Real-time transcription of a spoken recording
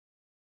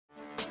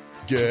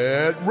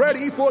Get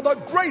ready for the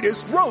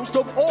greatest roast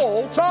of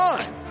all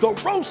time, the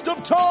Roast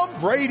of Tom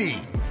Brady,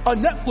 a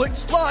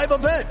Netflix live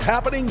event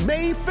happening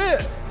May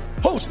 5th.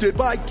 Hosted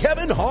by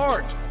Kevin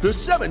Hart, the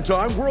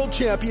 7-time world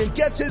champion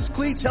gets his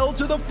cleats held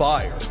to the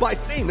fire by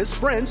famous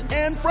friends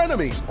and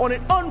frenemies on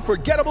an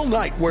unforgettable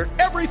night where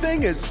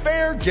everything is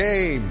fair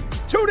game.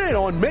 Tune in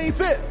on May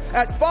 5th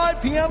at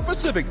 5 p.m.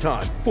 Pacific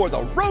time for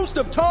the Roast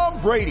of Tom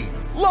Brady,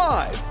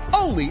 live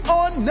only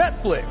on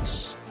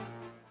Netflix.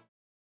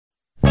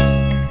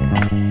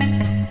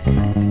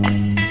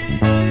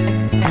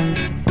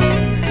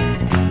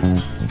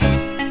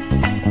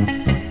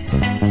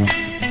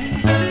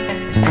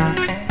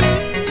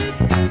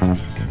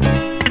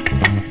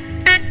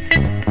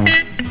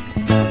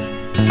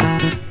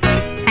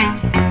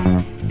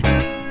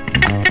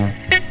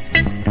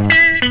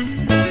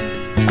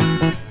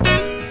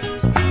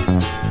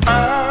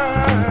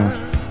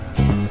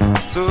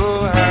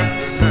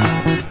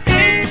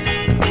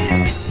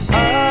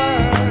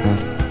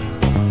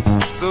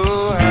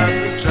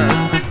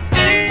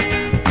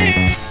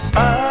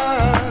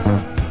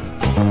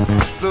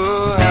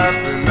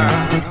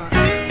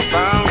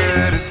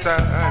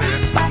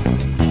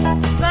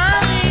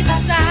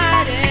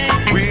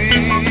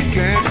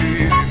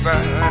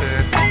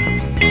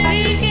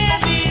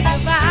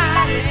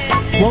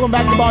 Welcome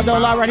back to Ball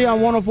Don't Lie right here on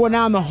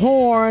 104.9 The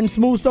Horn.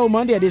 Smooth Soul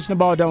Monday edition of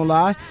Ball Don't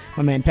Lie.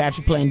 My man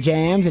Patrick playing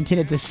jams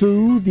intended to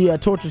soothe the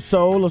tortured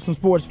soul of some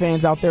sports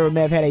fans out there who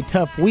may have had a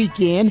tough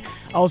weekend.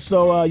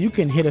 Also, you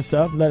can hit us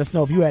up. Let us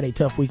know if you had a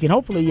tough weekend.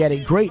 Hopefully you had a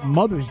great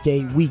Mother's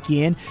Day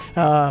weekend.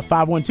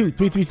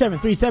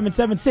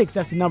 512-337-3776.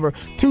 That's the number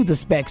to the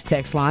Specs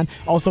text line.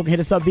 Also can hit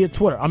us up via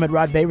Twitter. I'm at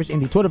Rod Davis in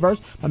the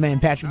Twitterverse. My man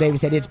Patrick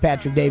Davis at It's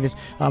Patrick Davis.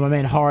 My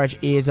man Harge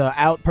is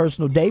out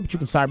personal day, but you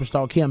can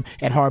cyberstalk him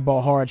at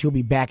Hardball Harge. He'll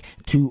be back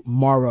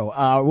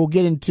tomorrow. We'll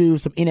get into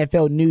some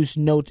NFL news,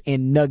 notes,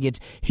 and nuggets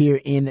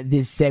here in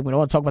this segment. I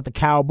want to talk about the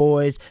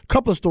Cowboys. A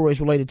couple of stories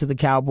related to the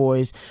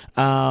Cowboys.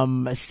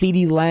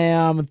 CeeDee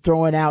Lamb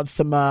throwing out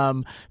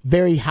some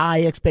very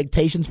high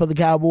expectations for the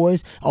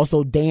Cowboys.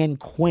 Also, Dan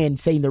Quinn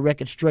saying the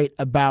record straight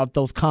about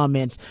those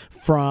comments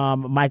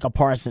from Micah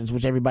Parsons,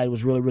 which everybody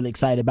was really, really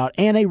excited about.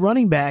 And a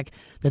running back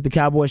that the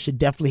Cowboys should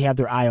definitely have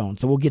their eye on.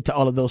 So we'll get to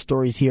all of those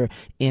stories here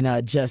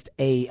in just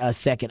a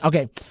second.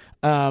 Okay.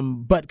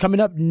 But coming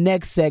up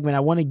next segment, I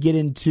want to get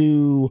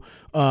into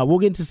we'll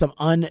get into some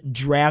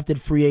undrafted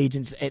free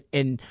agents.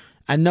 And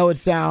I know it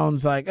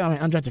sounds like,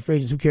 undrafted free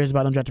agents, who cares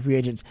about undrafted free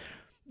agents?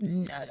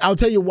 I'll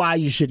tell you why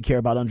you should care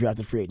about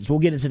undrafted free agents. We'll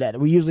get into that.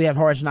 We usually have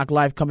Harsh Knock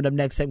Live coming up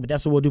next segment.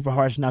 That's what we'll do for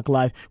Harsh Knock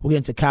Live. We'll get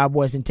into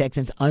Cowboys and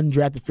Texans,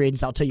 undrafted free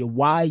agents. I'll tell you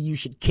why you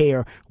should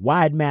care,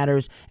 why it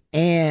matters,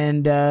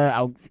 and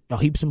I'll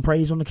heap some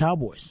praise on the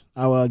Cowboys.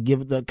 I'll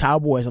give the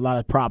Cowboys a lot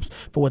of props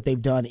for what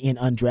they've done in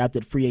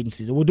undrafted free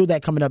agencies. And we'll do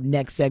that coming up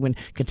next segment,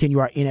 continue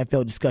our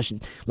NFL discussion.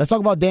 Let's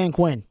talk about Dan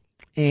Quinn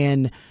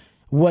and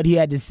what he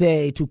had to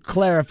say to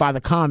clarify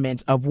the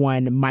comments of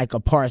one Micah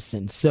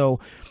Parsons. So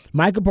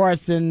Micah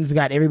Parsons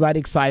got everybody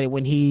excited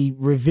when he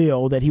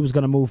revealed that he was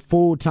going to move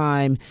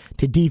full-time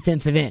to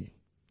defensive end.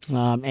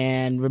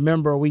 And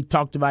remember, we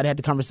talked about, had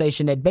the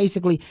conversation that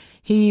basically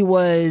he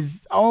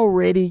was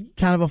already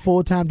kind of a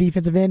full-time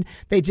defensive end.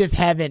 They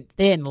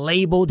hadn't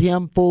labeled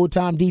him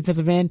full-time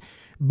defensive end.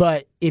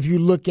 But if you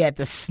look at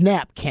the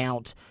snap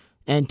count,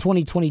 in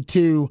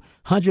 2022,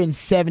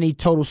 170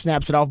 total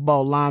snaps at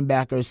off-ball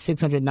linebackers,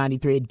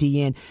 693 at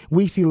DN.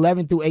 Weeks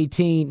 11 through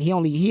 18,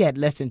 he had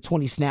less than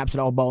 20 snaps at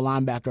off-ball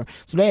linebacker.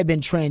 So they had been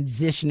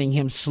transitioning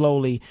him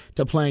slowly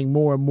to playing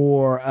more and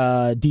more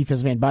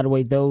defensive end. By the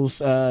way,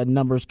 those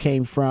numbers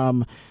came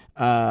from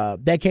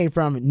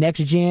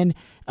Next Gen.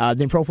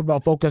 Then Pro Football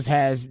Focus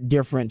has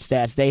different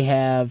stats. They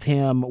have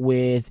him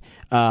with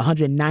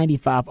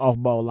 195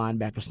 off-ball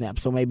linebacker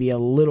snaps, so maybe a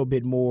little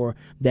bit more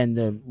than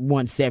the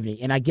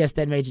 170. And I guess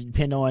that may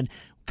depend on,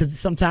 because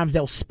sometimes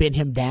they'll spin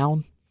him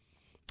down.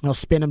 They'll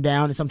spin him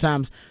down, and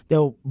sometimes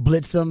they'll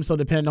blitz him. So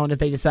depending on if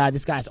they decide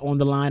this guy's on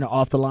the line or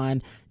off the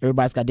line,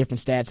 everybody's got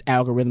different stats.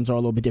 Algorithms are a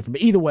little bit different.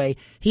 But either way,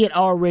 he had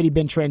already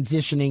been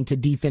transitioning to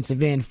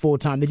defensive end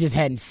full-time. They just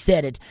hadn't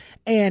said it.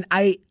 And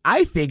I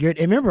figured,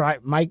 and remember,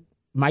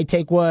 my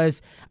take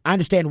was, I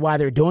understand why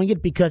they're doing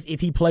it, because if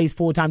he plays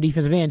full-time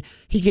defensive end,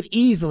 he could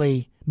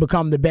easily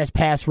become the best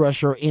pass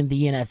rusher in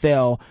the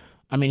NFL.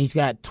 I mean, he's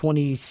got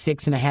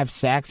 26.5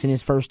 sacks in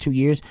his first 2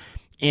 years,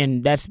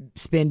 and that's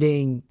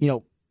spending,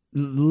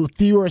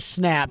 fewer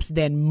snaps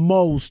than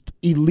most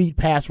elite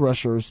pass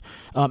rushers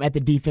at the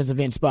defensive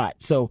end spot.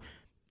 So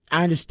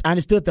I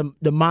understood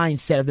the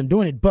mindset of them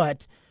doing it,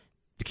 but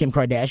Kim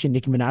Kardashian,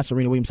 Nicki Minaj,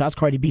 Serena Williams size,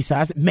 Cardi B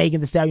size, Megan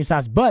Thee Stallion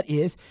size, but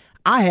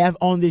I have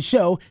on this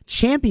show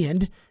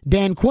championed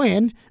Dan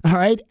Quinn, all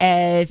right,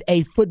 as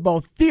a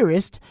football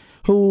theorist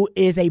who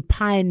is a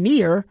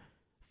pioneer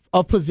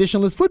of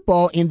positionless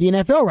football in the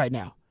NFL right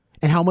now,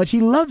 and how much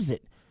he loves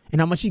it, and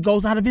how much he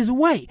goes out of his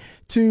way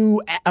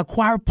to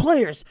acquire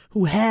players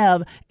who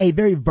have a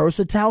very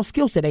versatile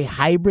skill set, a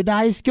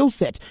hybridized skill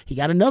set. He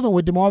got another one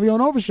with DeMarvion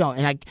Overshawn,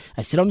 and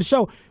I said on the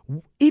show,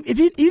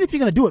 even if you're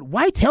going to do it,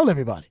 why tell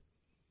everybody?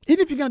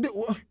 Even if you're going to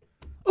do it,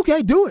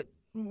 okay, do it.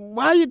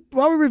 Why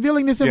are we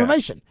revealing this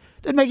information?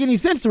 Doesn't make any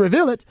sense to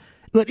reveal it.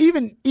 But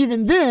even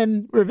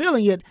then,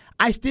 revealing it,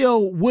 I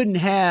still wouldn't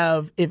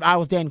have, if I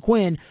was Dan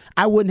Quinn,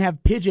 I wouldn't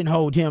have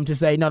pigeonholed him to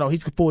say, no,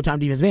 he's a full-time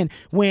defensive end.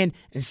 When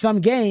in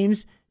some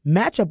games,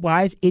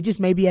 matchup-wise, it just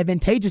may be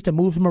advantageous to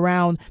move him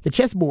around the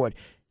chessboard.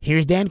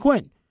 Here's Dan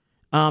Quinn.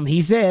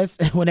 He says,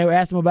 when they were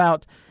asking him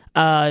about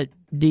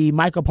the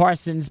Micah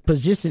Parsons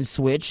position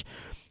switch,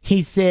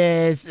 he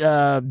says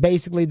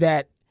basically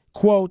that,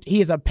 quote,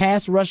 he is a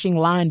pass-rushing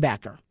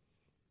linebacker.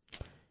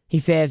 He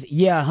says,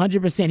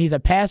 100%. He's a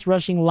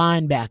pass-rushing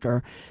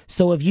linebacker.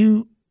 So if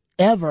you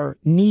ever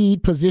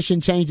need position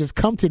changes,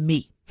 come to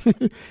me,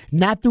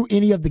 not through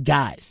any of the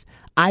guys.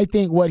 I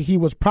think what he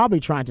was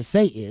probably trying to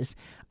say is,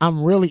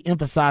 I'm really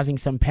emphasizing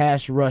some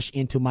pass rush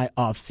into my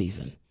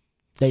offseason.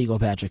 There you go,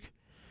 Patrick.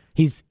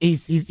 He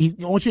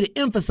wants you to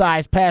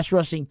emphasize pass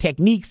rushing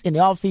techniques in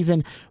the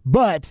offseason,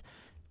 but,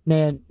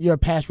 man, you're a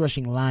pass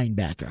rushing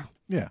linebacker.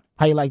 Yeah.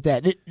 How you like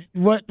that?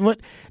 What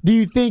do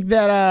you think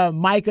that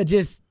Micah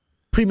just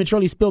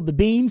prematurely spilled the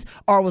beans,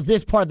 or was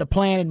this part of the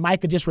plan and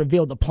Micah just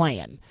revealed the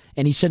plan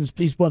and he's wasn't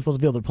supposed to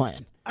reveal the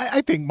plan?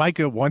 I think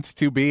Micah wants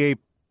to be a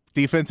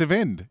defensive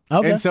end.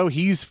 Okay. And so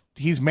he's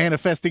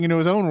manifesting into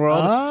his own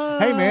world.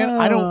 Hey, man,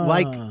 I don't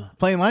like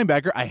playing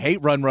linebacker. I hate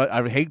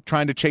I hate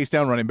trying to chase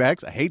down running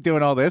backs. I hate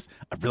doing all this.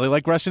 I really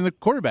like rushing the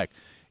quarterback.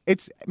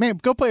 Man,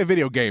 go play a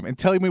video game and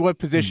tell me what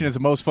position is the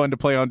most fun to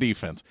play on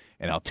defense.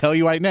 And I'll tell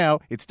you right now,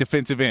 it's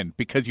defensive end,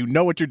 because you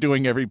know what you're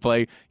doing every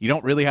play. You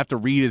don't really have to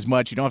read as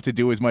much. You don't have to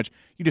do as much.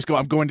 You just go,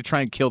 I'm going to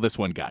try and kill this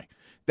one guy.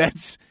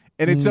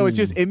 So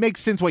it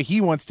makes sense why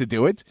he wants to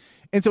do it.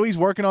 And so he's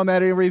working on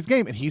that every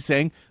game. And he's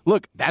saying,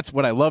 look, that's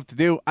what I love to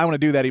do. I want to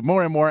do that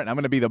more and more. And I'm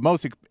going to be the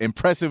most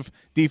impressive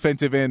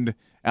defensive end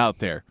out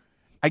there.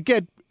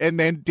 And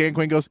then Dan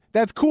Quinn goes,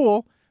 that's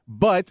cool.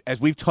 But as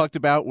we've talked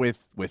about with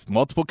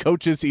multiple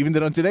coaches, even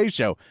on today's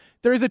show,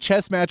 there is a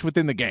chess match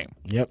within the game.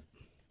 Yep.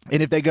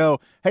 And if they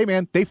go, hey,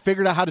 man, they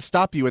figured out how to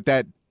stop you at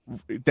that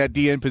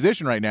DN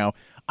position right now,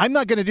 I'm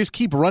not going to just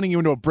keep running you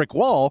into a brick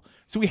wall.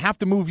 So we have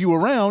to move you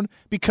around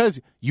because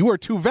you are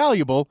too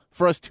valuable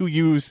for us to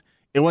use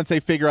it once they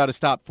figure out a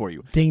stop for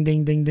you. Ding,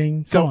 ding, ding,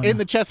 ding. So in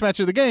the chess match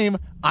of the game,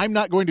 I'm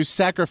not going to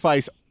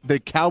sacrifice the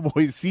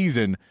Cowboys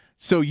season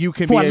so you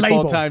can be a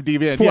full-time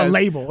DB. For a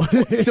label.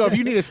 So if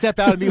you need to step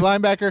out and be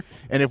linebacker,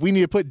 and if we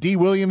need to put D.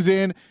 Williams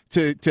in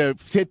to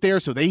sit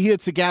there so he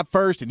hits the gap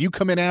first and you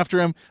come in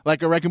after him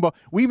like a wrecking ball,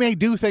 we may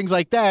do things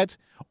like that.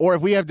 Or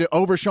if we have to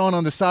Overshawn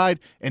on the side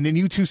and then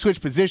you two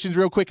switch positions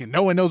real quick and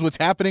no one knows what's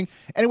happening,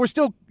 and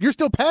you're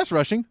still pass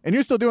rushing and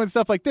you're still doing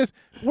stuff like this,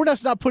 we're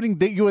just not putting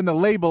you in the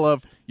label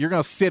of you're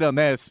going to sit on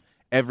this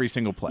every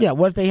single play. Yeah,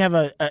 what if they have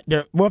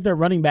what if their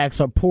running backs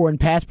are poor in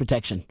pass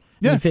protection?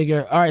 Yeah. You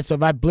figure, all right, so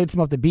if I blitz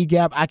him off the B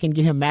gap, I can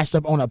get him matched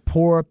up on a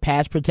poor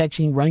pass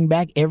protection running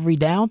back every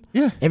down?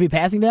 Yeah. Every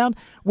passing down?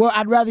 Well,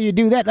 I'd rather you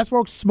do that. Let's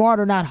work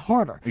smarter, not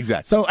harder.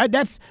 Exactly. So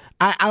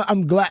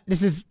I'm glad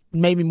this is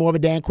made me more of a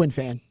Dan Quinn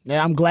fan.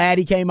 I'm glad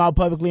he came out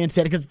publicly and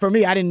said it, because for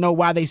me, I didn't know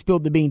why they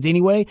spilled the beans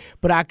anyway,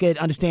 but I could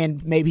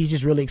understand maybe he's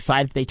just really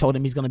excited that they told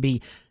him he's going to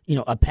be,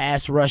 a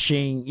pass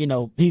rushing,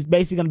 he's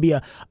basically going to be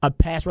a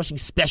pass rushing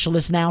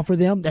specialist now for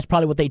them. That's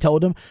probably what they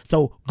told him.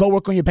 So go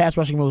work on your pass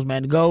rushing moves,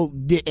 man.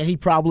 And he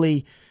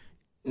probably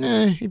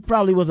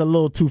was a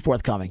little too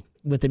forthcoming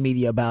with the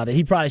media about it.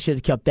 He probably should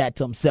have kept that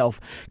to himself.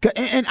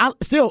 And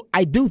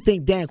I do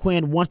think Dan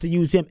Quinn wants to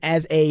use him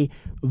as a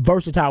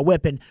versatile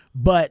weapon,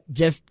 but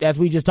just as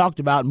we just talked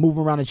about, move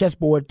him around the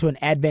chessboard to an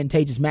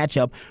advantageous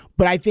matchup.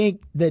 But I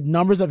think the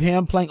numbers of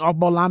him playing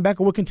off-ball linebacker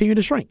will continue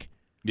to shrink.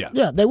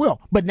 Yeah, they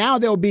will. But now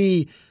they'll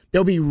be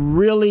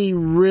really,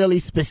 really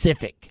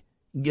specific,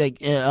 like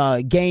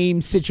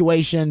game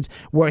situations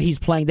where he's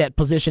playing that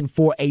position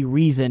for a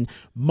reason.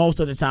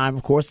 Most of the time,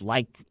 of course,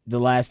 like the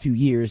last few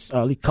years,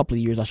 at least a couple of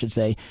years, I should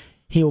say,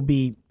 he'll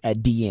be at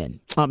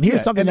DN.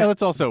 Here's something. And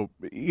let's also,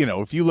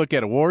 if you look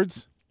at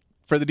awards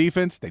for the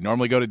defense, they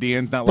normally go to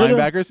DNs, not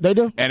linebackers. They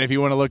do. And if you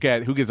want to look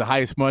at who gets the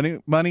highest money,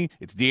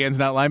 it's DNs,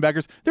 not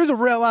linebackers. There's a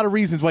lot of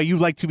reasons why you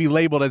like to be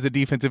labeled as a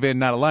defensive end,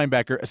 not a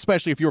linebacker,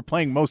 especially if you're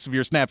playing most of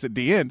your snaps at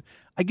DN.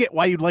 I get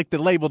why you'd like the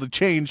label to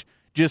change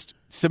just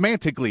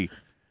semantically.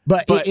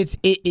 But it's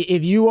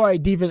if you are a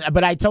defense,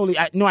 but I think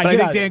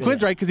Dan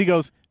Quinn's right, because he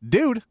goes,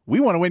 dude, we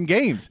want to win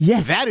games.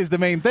 Yes. That is the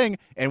main thing,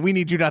 and we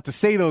need you not to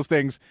say those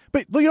things.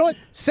 But you know what?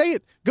 Say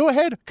it. Go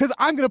ahead, because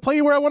I'm going to play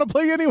you where I want to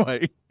play you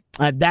anyway.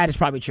 That is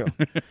probably true.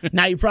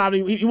 Now he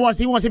wants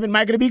him and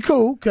Micah to be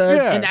cool,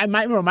 and I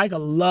might remember Micah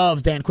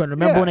loves Dan Quinn.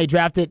 Remember when they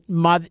drafted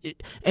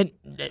and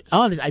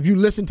honestly, if you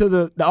listen to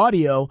the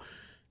audio,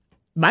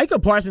 Micah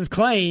Parsons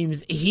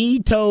claims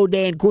he told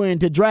Dan Quinn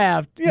to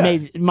draft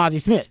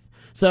Mazi Smith.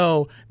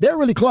 So they're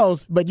really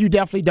close, but you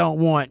definitely don't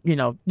want, you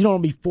don't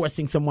want to be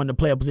forcing someone to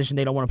play a position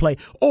they don't want to play.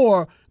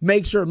 Or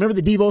make sure, remember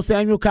the Deebo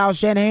Samuel, Kyle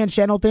Shanahan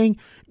thing?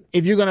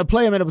 If you're going to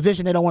play him in a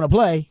position they don't want to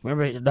play,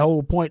 remember the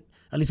whole point,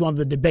 at least one of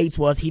the debates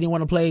was he didn't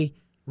want to play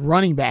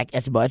running back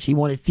as much. He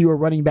wanted fewer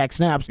running back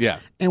snaps. Yeah.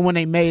 And when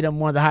they made him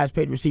one of the highest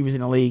paid receivers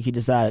in the league, he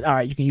decided, all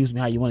right, you can use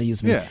me how you want to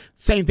use me. Yeah.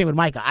 Same thing with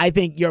Micah. I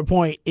think your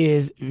point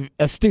is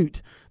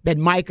astute, that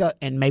Micah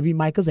and maybe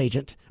Micah's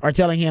agent are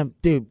telling him,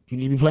 dude, you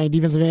need to be playing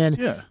defensive end.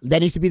 Yeah. That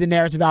needs to be the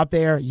narrative out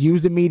there.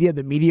 Use the media.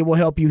 The media will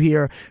help you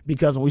here,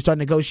 because when we start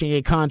negotiating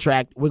a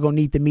contract, we're going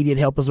to need the media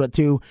to help us with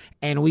too.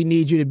 And we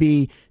need you to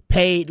be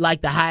paid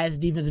like the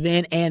highest defensive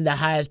end and the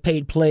highest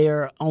paid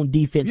player on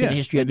defense in the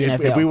history of the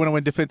NFL. If we want to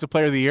win Defensive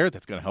Player of the Year,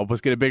 that's going to help us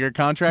get a bigger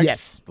contract.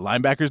 Yes. The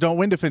linebackers don't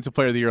win Defensive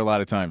Player of the Year a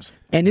lot of times.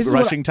 And this is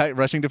rushing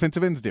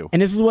defensive ends do.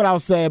 And this is what I'll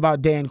say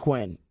about Dan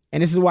Quinn.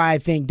 And this is why I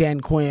think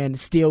Dan Quinn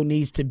still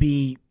needs to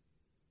be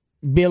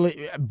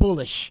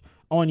bullish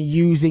on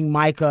using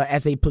Micah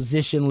as a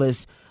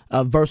positionless,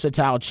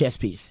 versatile chess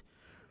piece.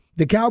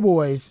 The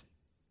Cowboys,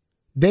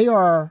 they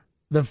are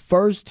the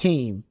first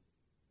team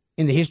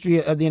in the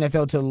history of the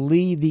NFL to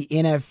lead the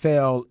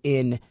NFL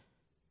in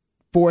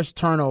forced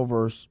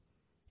turnovers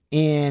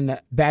in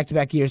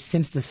back-to-back years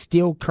since the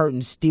Steel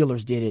Curtain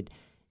Steelers did it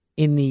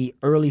in the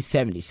early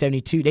 70s,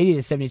 72. They did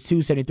it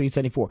 72, 73,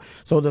 74.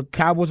 So the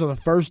Cowboys are the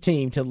first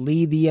team to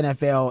lead the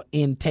NFL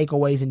in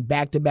takeaways in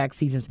back-to-back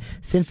seasons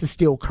since the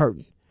Steel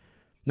Curtain.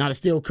 Now, the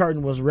Steel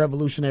Curtain was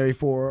revolutionary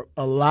for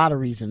a lot of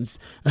reasons,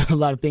 a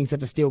lot of things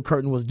that the Steel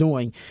Curtain was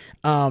doing.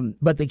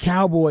 But the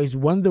Cowboys,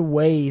 one of the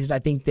ways that I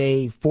think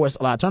they force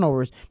a lot of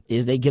turnovers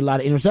is they get a lot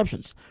of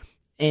interceptions.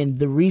 And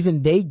the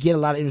reason they get a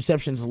lot of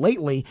interceptions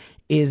lately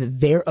is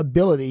their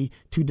ability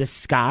to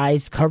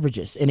disguise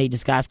coverages. And they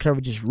disguise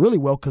coverages really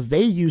well because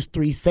they use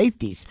three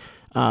safeties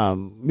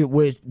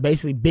with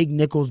basically big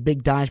nickels,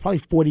 big dimes, probably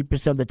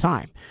 40% of the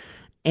time.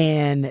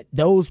 And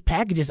those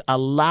packages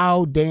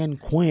allow Dan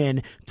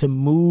Quinn to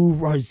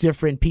move his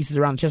different pieces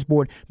around the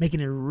chessboard,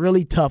 making it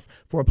really tough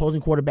for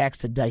opposing quarterbacks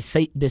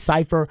to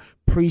decipher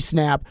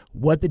pre-snap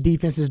what the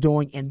defense is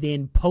doing, and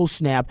then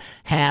post-snap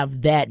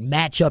have that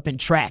matchup and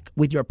track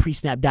with your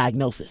pre-snap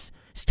diagnosis.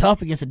 It's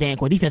tough against a Dan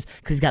Quinn defense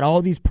because he's got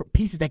all these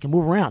pieces that can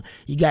move around.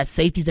 You got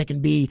safeties that can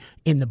be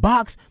in the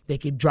box. They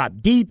could drop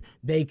deep.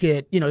 They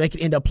could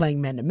end up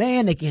playing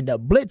man-to-man. They can end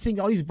up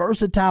blitzing. All these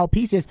versatile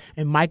pieces,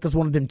 and Micah's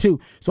one of them too.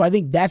 So I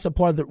think that's a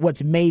part of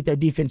what's made their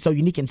defense so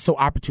unique and so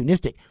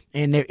opportunistic.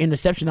 And their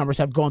interception numbers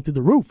have gone through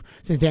the roof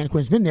since Dan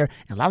Quinn's been there.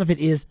 And a lot of it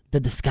is the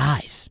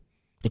disguise.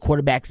 The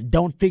quarterbacks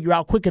don't figure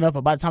out quick enough,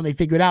 and by the time they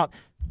figure it out,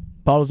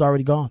 ball is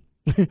already gone.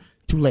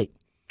 Too late.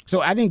 So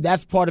I think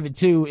that's part of it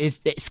too.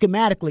 Is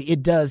schematically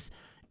it does,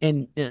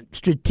 and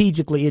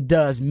strategically it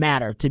does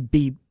matter to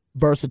be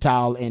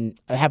versatile and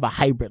have a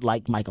hybrid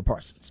like Micah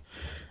Parsons.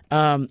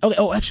 Okay.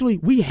 Oh, actually,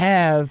 do we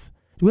have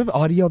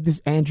audio of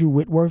this Andrew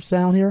Whitworth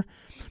sound here?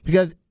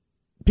 Because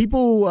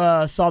people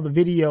saw the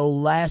video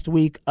last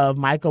week of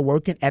Micah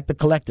working at the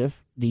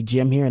Collective, the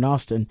gym here in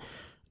Austin,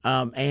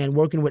 and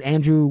working with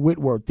Andrew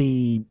Whitworth,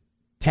 the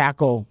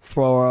tackle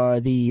for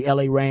the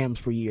LA Rams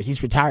for years.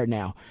 He's retired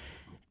now.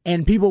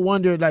 And people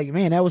wondered, like,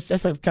 man,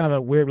 that's a kind of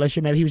a weird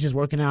relationship. Maybe he was just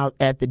working out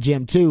at the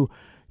gym too.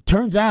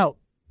 Turns out,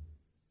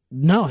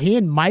 no, he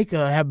and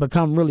Micah have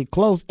become really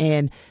close,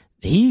 and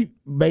he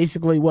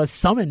basically was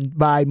summoned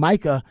by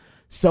Micah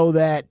so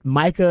that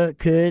Micah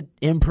could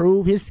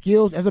improve his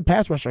skills as a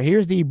pass rusher.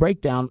 Here's the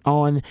breakdown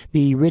on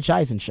the Rich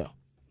Eisen show.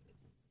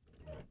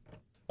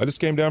 I just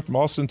came down from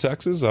Austin,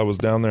 Texas. I was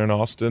down there in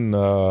Austin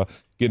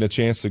getting a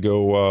chance to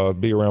go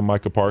be around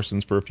Micah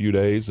Parsons for a few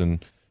days,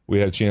 and we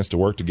had a chance to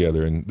work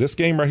together. And this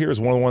game right here is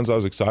one of the ones I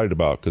was excited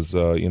about because,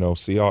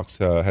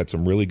 Seahawks had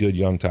some really good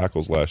young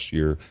tackles last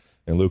year,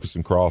 and Lucas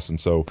and Cross. And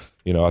so,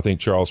 I think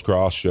Charles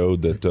Cross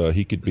showed that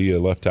he could be a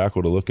left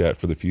tackle to look at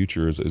for the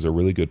future is a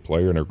really good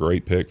player and a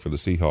great pick for the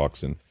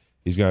Seahawks. And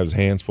he's going to have his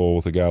hands full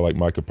with a guy like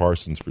Micah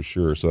Parsons for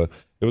sure. So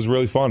it was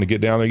really fun to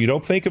get down there. You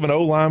don't think of an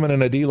O lineman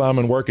and a D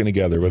lineman working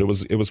together, but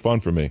it was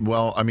fun for me.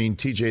 Well, I mean,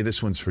 TJ,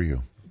 this one's for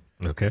you.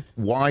 Okay.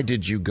 Why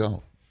did you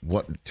go?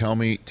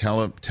 Tell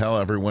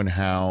everyone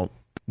how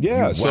you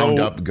wound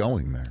up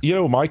going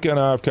there. Micah and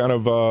I have kind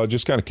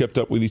of kept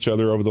up with each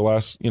other over the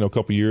last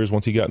couple years.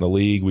 Once he got in the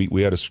league,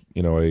 we had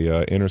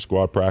a inter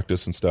squad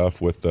practice and stuff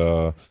with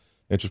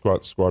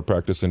inter-squad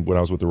practice, and when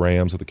I was with the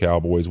Rams, with the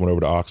Cowboys, went over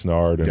to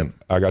Oxnard, and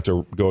I got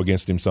to go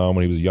against him some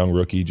when he was a young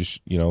rookie,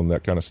 just and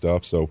that kind of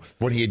stuff. So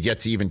when he had yet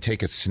to even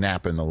take a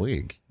snap in the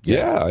league.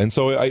 Yeah, and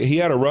so he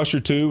had a rush or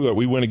two that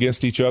we went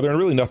against each other, and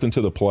really nothing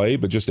to the play,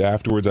 but just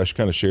afterwards I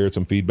kind of shared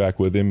some feedback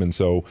with him, and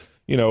so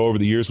over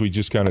the years we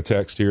just kind of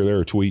text here, there,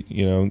 or tweet,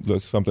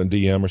 something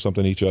DM or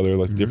something each other,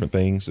 like different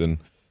things, and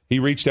he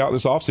reached out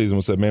this offseason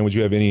and said, man, would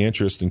you have any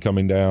interest in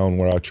coming down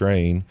where I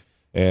train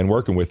and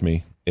working with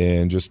me?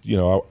 And just,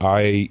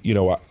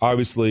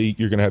 obviously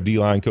you're going to have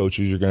D-line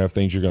coaches, you're going to have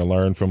things you're going to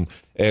learn from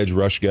edge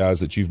rush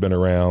guys that you've been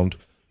around.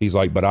 He's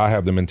like, but I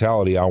have the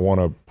mentality, I want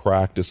to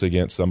practice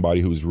against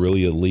somebody who's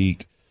really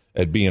elite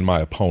at being my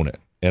opponent.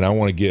 And I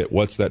want to get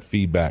what's that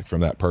feedback from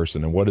that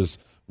person, and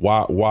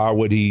why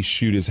would he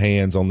shoot his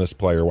hands on this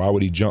player? Why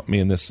would he jump me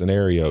in this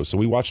scenario? So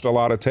we watched a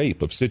lot of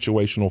tape of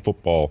situational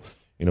football,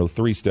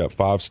 3-step,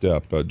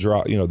 5-step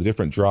drop, the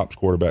different drops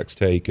quarterbacks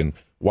take and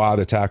why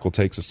the tackle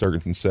takes a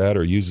certain set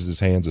or uses his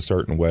hands a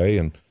certain way.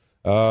 And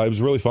it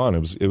was really fun.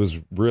 It was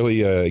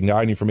really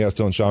igniting for me. I was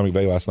telling Sean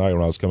McVay last night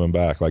when I was coming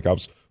back, like I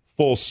was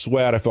full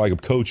sweat. I feel like I'm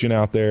coaching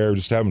out there,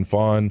 just having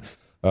fun,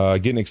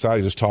 getting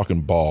excited, just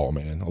talking ball,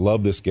 man. I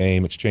love this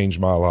game. It's changed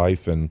my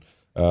life, and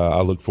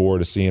I look forward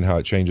to seeing how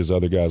it changes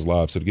other guys'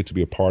 lives. So to get to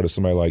be a part of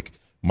somebody like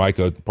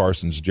Micah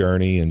Parsons'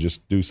 journey and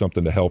just do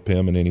something to help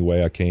him in any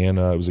way I can,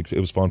 it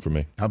was fun for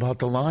me. How about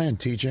the Lion,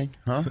 TJ?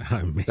 Huh?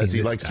 As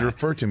he likes to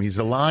refer to him, he's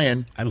the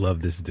Lion. I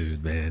love this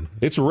dude, man.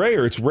 It's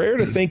rare. It's rare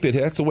to think that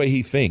that's the way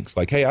he thinks.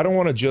 Like, hey, I don't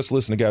want to just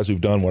listen to guys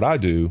who've done what I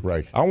do.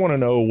 Right. I want to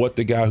know what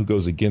the guy who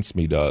goes against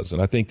me does. And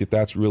I think that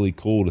that's really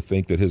cool to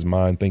think that his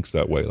mind thinks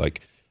that way.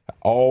 Like,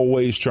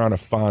 always trying to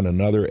find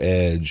another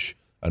edge,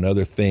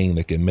 another thing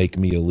that can make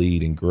me a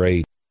lead and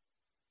great.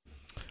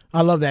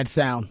 I love that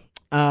sound.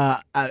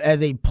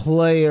 As a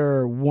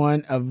player,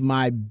 one of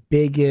my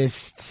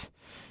biggest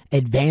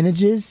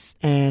advantages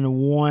and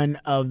one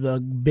of the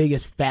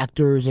biggest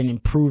factors in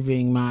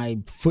improving my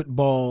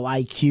football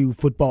IQ,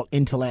 football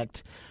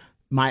intellect,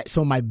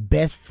 some of my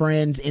best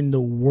friends in the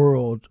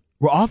world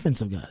were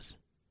offensive guys.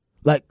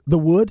 Like the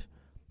Wood,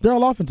 they're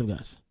all offensive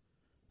guys.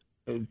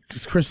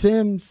 Chris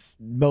Sims,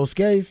 Bo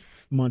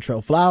Scaife,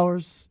 Montrell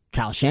Flowers,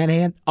 Kyle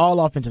Shanahan, all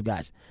offensive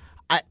guys.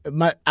 I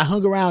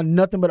hung around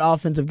nothing but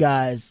offensive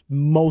guys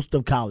most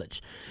of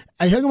college.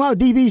 I hung around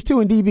DBs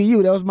too in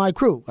DBU. That was my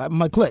crew,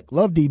 my clique.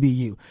 Love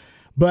DBU.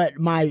 But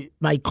my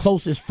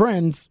closest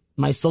friends,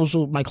 my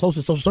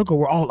closest social circle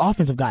were all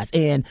offensive guys.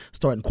 And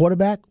starting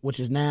quarterback, which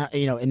is now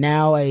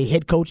a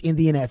head coach in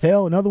the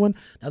NFL. Another one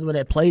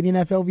that played in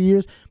the NFL for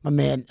years. My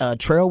man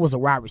Trail was a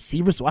wide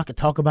receiver, so I could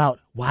talk about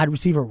wide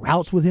receiver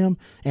routes with him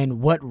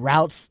and what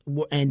routes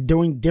and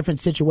during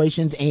different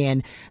situations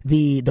and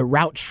the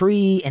route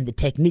tree and the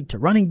technique to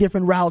running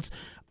different routes.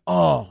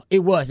 Oh, it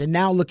was. And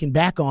now looking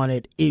back on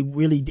it,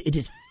 it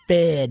just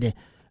fed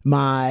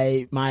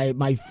my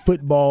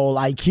football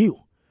IQ.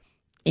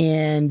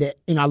 And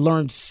I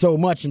learned so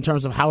much in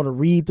terms of how to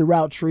read the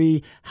route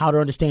tree, how to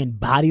understand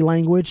body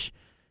language.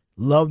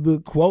 Love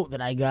the quote that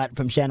I got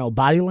from Shannon.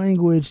 Body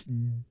language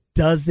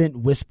doesn't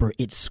whisper,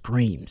 it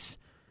screams.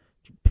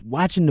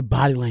 Watching the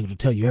body language will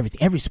tell you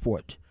everything. Every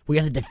sport where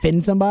you have to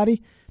defend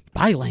somebody,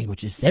 body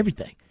language is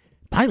everything.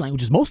 Body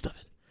language is most of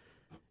it.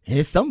 And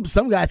it's some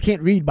guys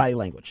can't read body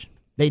language.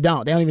 They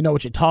don't even know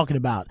what you're talking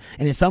about.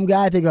 And then some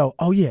guys, they go,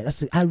 oh yeah,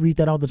 I read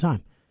that all the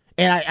time.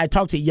 And I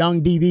talk to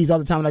young DBs all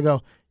the time and I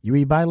go, you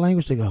read body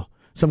language? They go,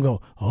 some go,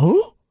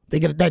 oh?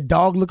 They get that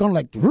dog look on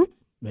like, whoop,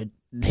 the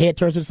head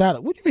turns to the side.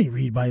 What do you mean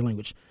read body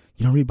language?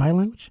 You don't read body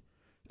language?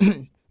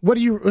 What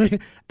do you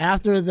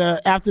after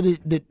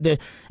the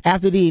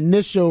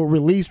initial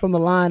release from the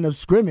line of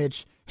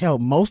scrimmage? Hell,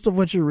 most of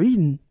what you're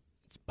reading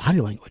is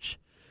body language.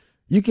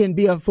 You can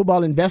be a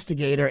football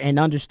investigator and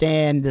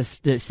understand the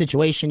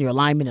situation, your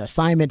alignment, your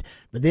assignment,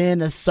 but then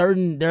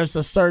there's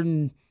a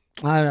certain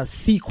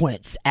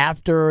sequence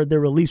after the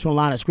release from the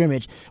line of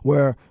scrimmage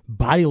where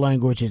body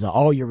language is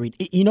all you read.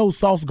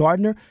 Sauce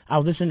Gardner, I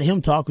was listening to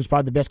him talk, who's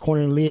probably the best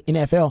corner in the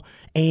NFL,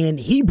 and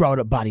he brought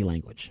up body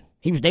language.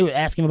 They were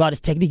asking him about his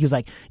technique. He was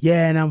like,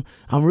 yeah, and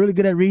I'm really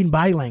good at reading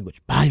body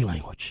language. Body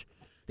language.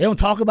 They don't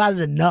talk about it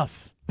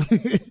enough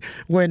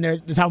when they're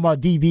talking about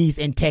DBs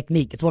and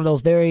technique. It's one of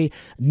those very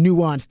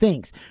nuanced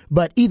things.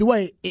 But either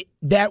way,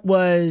 that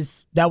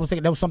was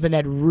something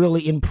that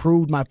really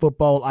improved my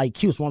football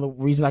IQ. It's one of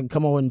the reasons I can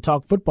come over and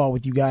talk football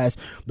with you guys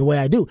the way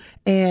I do.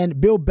 And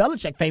Bill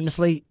Belichick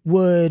famously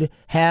would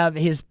have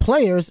his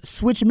players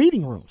switch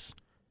meeting rooms.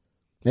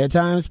 There are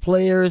times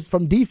players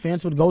from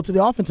defense would go to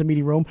the offensive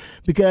meeting room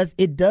because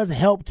it does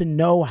help to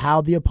know how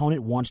the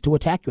opponent wants to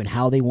attack you and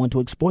how they want to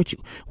exploit you.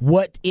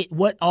 What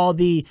all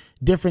the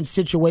different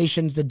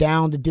situations, the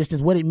down, the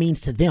distance, what it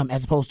means to them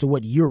as opposed to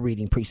what you're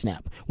reading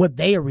pre-snap, what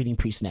they are reading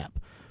pre-snap.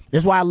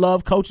 That's why I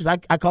love coaches. I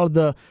call it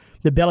the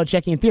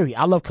Belichickian theory.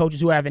 I love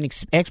coaches who have an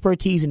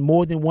expertise in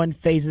more than one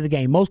phase of the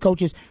game. Most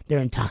coaches, their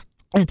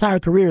entire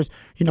careers,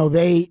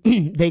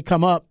 they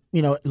come up,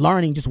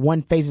 learning just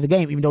one phase of the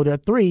game, even though there are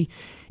three.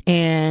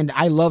 And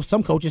I love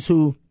some coaches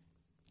who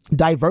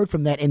divert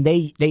from that, and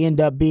they end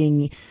up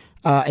being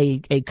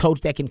a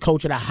coach that can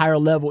coach at a higher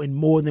level in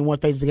more than one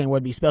phase of the game,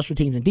 whether it be special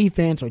teams and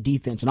defense or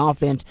defense and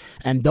offense.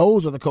 And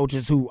those are the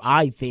coaches who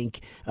I think,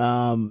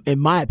 in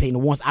my opinion, the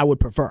ones I would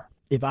prefer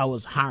if I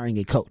was hiring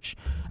a coach.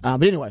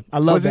 But anyway, I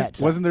love that.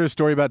 So. Wasn't there a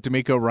story about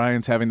D'Amico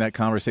Ryans having that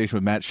conversation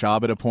with Matt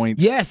Schaub at a point?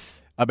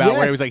 Yes. About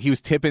where he was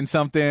tipping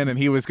something, and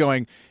he was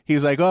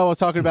like, oh, I was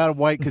talking about a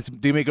white, because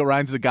D'Amico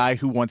Ryans is a guy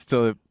who wants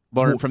to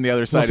learn from the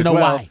other side as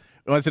well.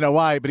 Wants to know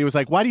why, but he was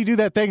like, why do you do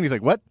that thing? And he's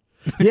like, what?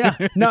 Yeah.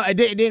 No, I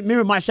didn't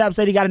remember my shop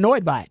said he got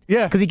annoyed by it.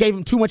 Yeah. Because he gave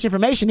him too much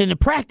information. And in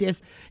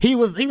practice, he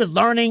was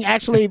learning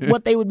actually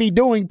what they would be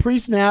doing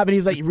pre-snap, and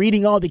he's like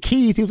reading all the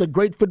keys. He was a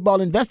great football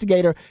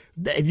investigator.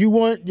 If you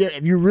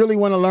really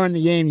want to learn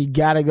the game, you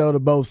got to go to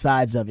both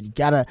sides of it. You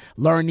got to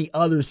learn the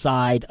other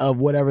side of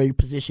whatever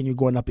position you're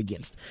going up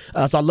against.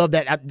 So I love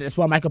that. That's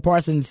why Micah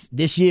Parsons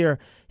this year,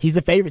 he's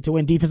a favorite to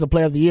win Defensive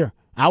Player of the Year.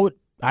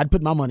 I'd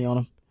put my money on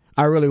him.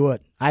 I really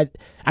would. I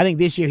think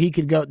this year he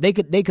could go. They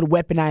could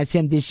weaponize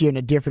him this year in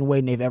a different way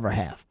than they've ever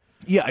have.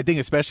 Yeah, I think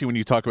especially when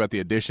you talk about the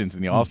additions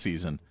in the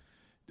offseason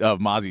of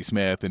Mozzie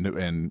Smith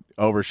and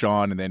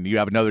Overshawn, and then you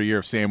have another year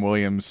of Sam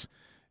Williams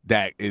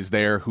that is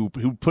there who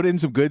put in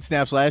some good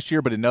snaps last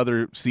year, but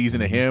another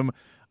season of him.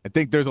 I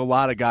think there's a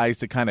lot of guys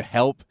to kind of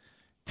help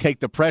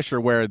take the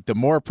pressure, where the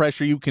more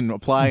pressure you can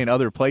apply in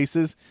other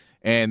places,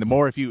 and the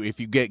more if you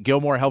get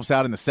Gilmore helps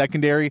out in the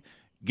secondary,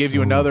 gives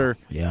you another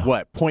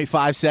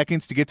 0.5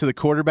 seconds to get to the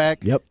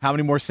quarterback. Yep. How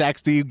many more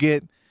sacks do you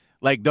get?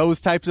 Like those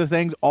types of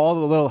things, all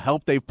the little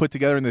help they've put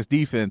together in this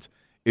defense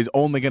is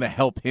only going to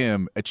help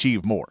him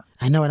achieve more.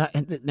 I know. I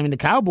mean, the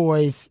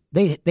Cowboys,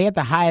 they had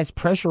the highest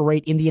pressure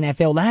rate in the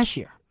NFL last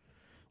year.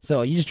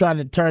 So you're just trying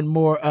to turn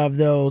more of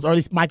those, or at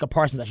least Micah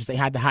Parsons, I should say,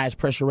 had the highest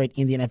pressure rate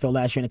in the NFL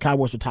last year, and the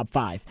Cowboys were top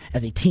 5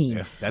 as a team.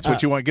 Yeah, that's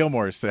what you want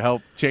Gilmore, is to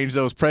help change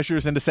those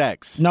pressures into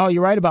sacks. No,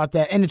 you're right about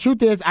that. And the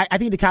truth is, I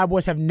think the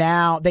Cowboys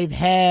they've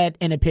had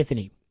an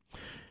epiphany.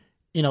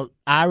 You know,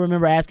 I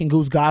remember asking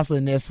Goose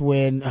Goslin this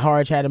when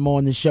Harge had him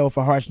on the show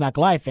for Harge Knock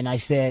Life, and I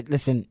said,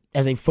 listen,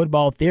 as a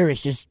football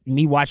theorist, just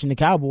me watching the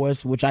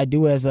Cowboys, which I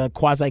do as a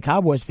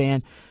quasi-Cowboys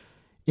fan,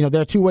 you know,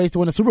 there are 2 ways to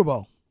win a Super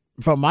Bowl.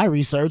 From my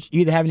research,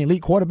 you either have an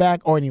elite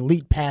quarterback or an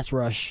elite pass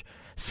rush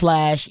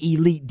 /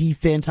 elite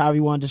defense, however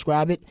you want to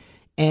describe it.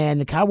 And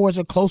the Cowboys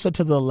are closer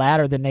to the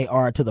latter than they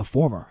are to the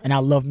former. And I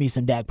love me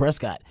some Dak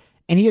Prescott.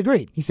 And he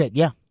agreed. He said,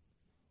 yeah,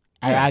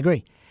 I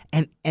agree.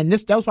 And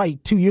that was probably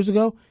 2 years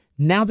ago.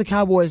 Now the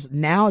Cowboys,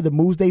 the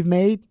moves they've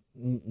made,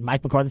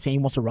 Mike McCarthy saying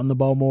he wants to run the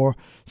ball more,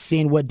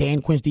 seeing what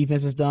Dan Quinn's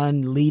defense has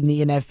done, leading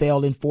the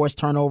NFL in forced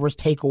turnovers,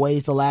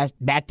 takeaways the last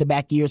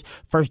back-to-back years,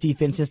 first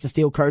defense since the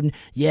Steel Curtain.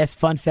 Yes,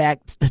 fun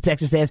fact, the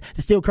Texas says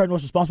the Steel Curtain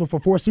was responsible for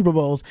 4 Super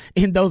Bowls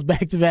in those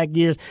back-to-back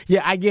years.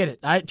 Yeah, I get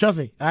it. Trust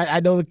me. I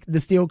know the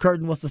Steel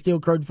Curtain was the Steel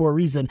Curtain for a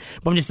reason,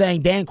 but I'm just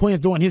saying Dan Quinn's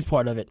doing his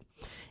part of it.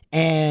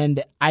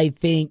 And I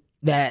think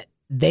that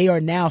they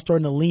are now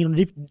starting to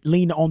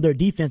lean on their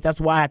defense. That's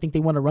why I think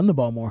they want to run the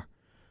ball more.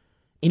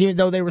 And even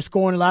though they were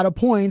scoring a lot of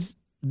points,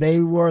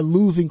 they were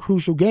losing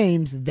crucial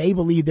games. They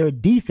believe their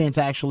defense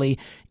actually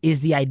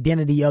is the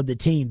identity of the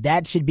team.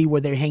 That should be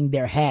where they hang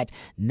their hat,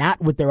 not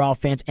with their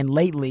offense. And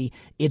lately,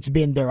 it's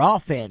been their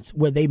offense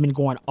where they've been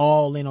going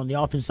all in on the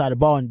offensive side of the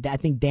ball. And I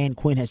think Dan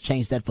Quinn has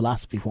changed that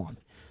philosophy for them.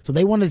 So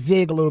they want to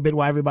zig a little bit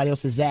while everybody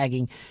else is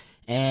zagging.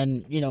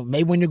 And, you know,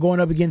 maybe when you're going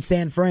up against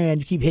San Fran,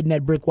 you keep hitting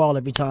that brick wall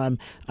every time.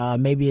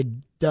 Maybe it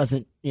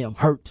doesn't,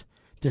 hurt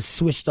to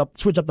switch up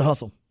the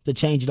hustle, to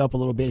change it up a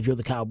little bit if you're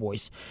the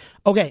Cowboys.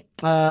 Okay,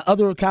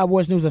 other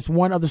Cowboys news. That's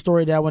one other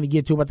story that I want to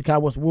get to about the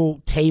Cowboys.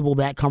 We'll table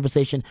that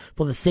conversation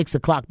for the 6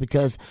 o'clock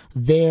because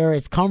there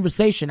is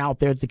conversation out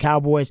there that the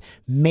Cowboys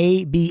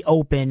may be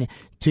open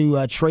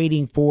to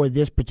trading for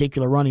this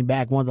particular running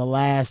back, one of the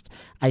last,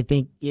 I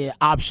think,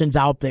 options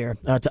out there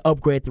to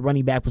upgrade the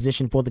running back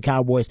position for the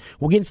Cowboys.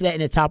 We'll get into that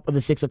in the top of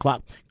the 6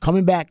 o'clock.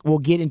 Coming back, we'll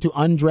get into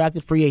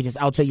undrafted free agents.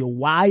 I'll tell you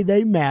why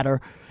they matter,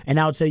 and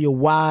I'll tell you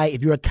why,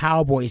 if you're a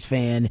Cowboys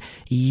fan,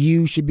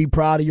 you should be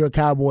proud of your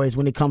Cowboys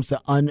when it comes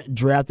to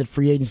undrafted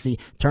free agency.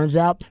 Turns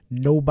out,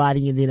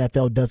 nobody in the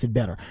NFL does it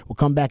better. We'll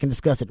come back and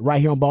discuss it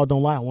right here on Ball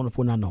Don't Lie on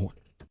 104.9 The Horn.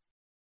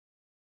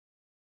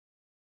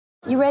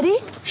 You ready?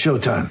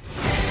 Showtime.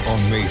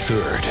 On May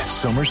 3rd,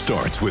 summer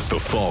starts with The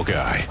Fall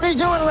Guy. Let's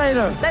do it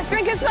later. Let's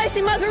drink a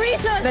spicy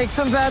margarita. Make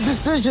some bad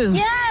decisions.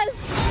 Yes.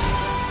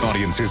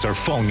 Audiences are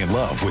falling in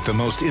love with the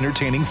most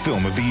entertaining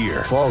film of the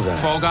year. Fall Guy.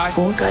 Fall Guy.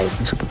 Fall Guy.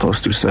 That's what the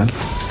poster said.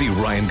 See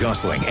Ryan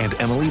Gosling and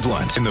Emily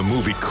Blunt in the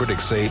movie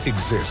critics say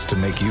exists to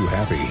make you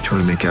happy.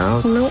 Trying to make it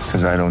out? Nope.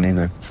 Because I don't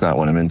either. It's not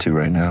what I'm into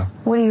right now.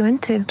 What are you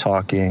into?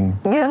 Talking.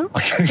 Yeah.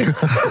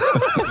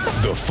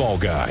 The Fall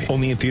Guy.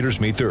 Only in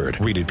theaters May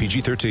 3rd. Rated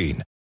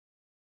PG-13.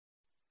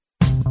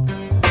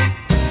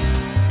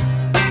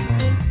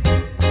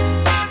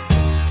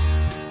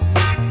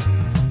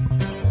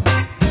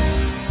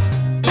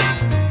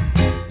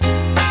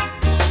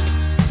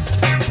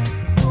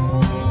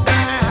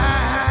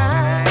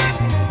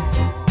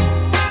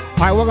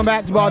 All right, welcome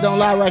back to Ball Don't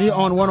Lie right here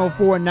on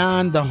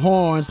 104.9 The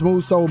Horn.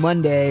 Smooth Soul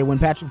Monday, when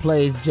Patrick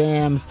plays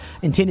jams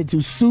intended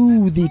to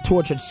soothe the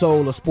tortured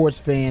soul of sports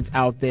fans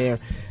out there.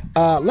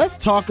 Let's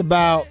talk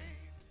about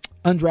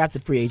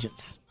undrafted free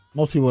agents.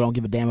 Most people don't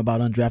give a damn about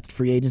undrafted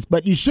free agents,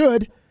 but you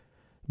should,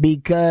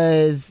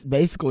 because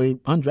basically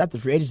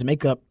undrafted free agents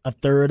make up a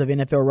third of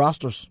NFL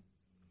rosters.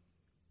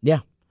 Yeah.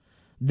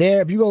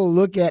 If you go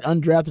look at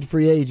undrafted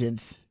free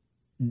agents,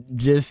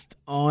 just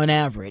on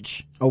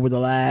average over the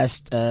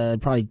last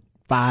probably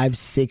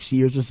 5-6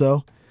 years or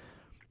so,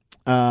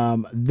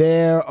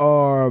 there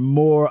are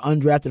more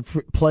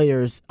undrafted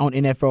players on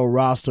NFL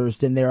rosters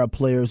than there are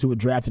players who were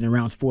drafted in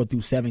rounds 4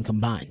 through 7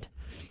 combined.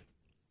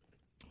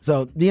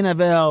 So the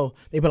NFL,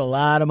 they put a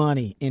lot of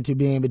money into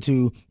being able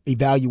to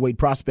evaluate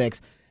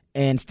prospects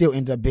and still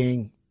ends up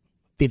being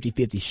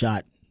 50-50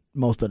 shot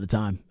most of the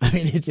time. I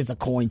mean, it's just a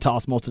coin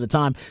toss most of the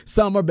time.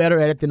 Some are better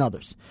at it than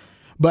others.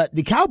 But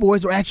the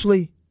Cowboys are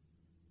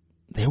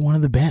they're one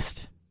of the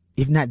best,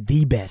 if not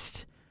the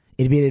best,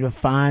 is being able to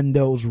find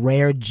those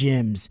rare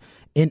gems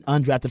in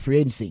undrafted free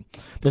agency.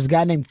 There's a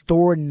guy named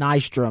Thor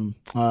Nystrom.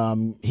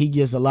 He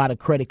gives a lot of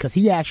credit because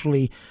he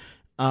actually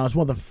was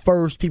one of the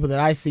first people that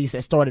I see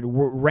that started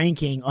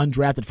ranking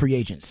undrafted free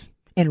agents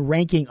and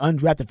ranking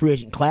undrafted free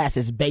agent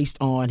classes based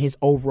on his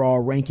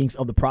overall rankings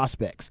of the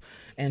prospects.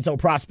 And so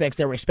prospects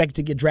that were expected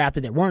to get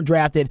drafted that weren't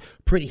drafted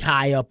pretty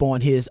high up on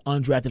his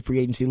undrafted free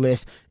agency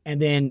list,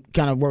 and then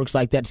kind of works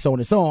like that, so on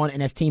and so on.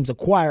 And as teams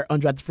acquire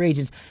undrafted free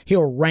agents,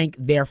 he'll rank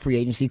their free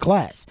agency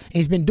class. And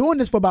he's been doing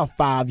this for about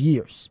 5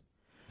 years.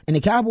 And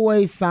the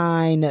Cowboys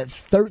signed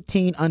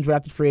 13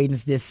 undrafted free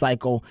agents this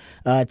cycle.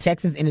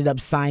 Texans ended up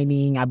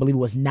signing, I believe it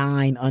was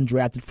 9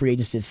 undrafted free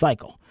agents this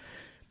cycle.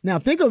 Now,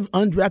 think of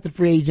undrafted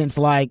free agents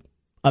like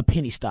a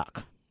penny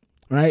stock,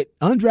 right?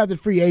 Undrafted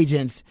free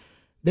agents,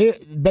 they're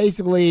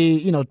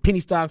basically, penny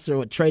stocks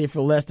are traded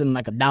for less than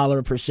like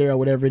 $1 per share or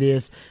whatever it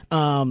is.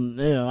 I don't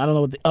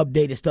know what the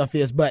updated stuff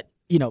is, but,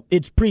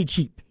 it's pretty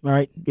cheap, all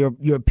right?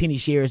 Your penny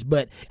shares,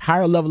 but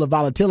higher level of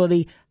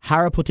volatility,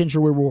 higher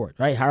potential reward,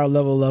 right? Higher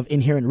level of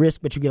inherent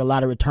risk, but you get a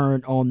lot of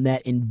return on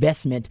that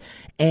investment.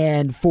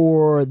 And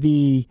for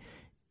the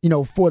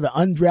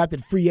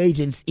undrafted free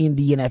agents in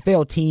the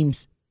NFL,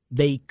 teams,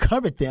 they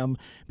covet them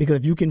because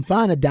if you can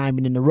find a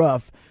diamond in the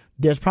rough,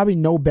 there's probably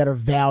no better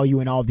value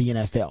in all of the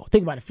NFL.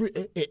 Think about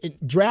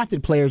it.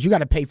 Drafted players, you got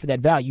to pay for that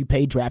value. You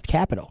pay draft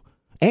capital.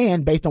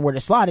 And based on where they're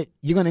slotted,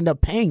 you're going to end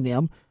up paying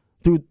them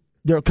through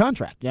their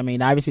contract. I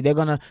mean, obviously,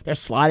 they're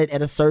slotted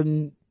at a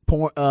certain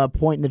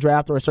point in the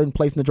draft or a certain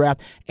place in the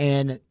draft,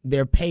 and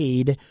they're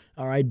paid,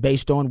 all right,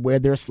 based on where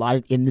they're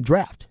slotted in the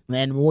draft.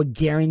 And more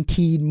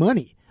guaranteed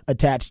money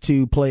attached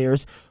to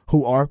players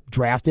who are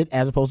drafted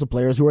as opposed to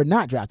players who are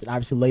not drafted.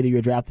 Obviously, later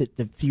you're drafted,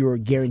 the fewer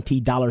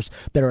guaranteed dollars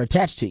that are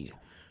attached to you.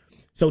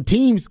 So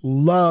teams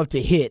love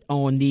to hit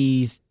on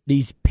these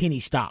penny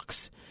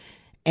stocks.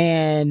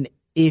 And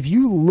if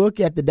you look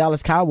at the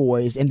Dallas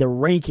Cowboys and the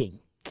ranking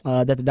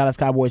that the Dallas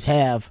Cowboys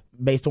have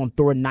based on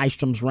Thor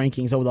Nystrom's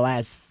rankings over the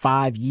last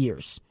 5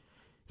 years,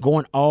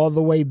 going all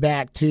the way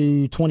back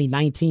to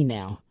 2019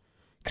 now,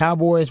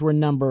 Cowboys were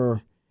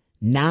number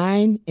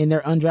 9 in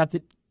their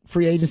undrafted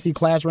free agency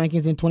class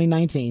rankings in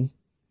 2019.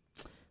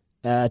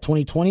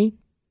 2020,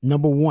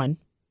 number 1.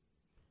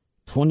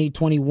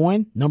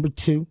 2021, number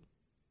 2.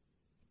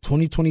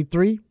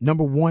 2023,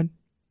 number 1.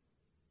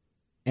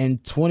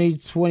 And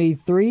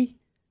 2023,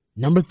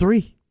 number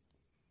 3.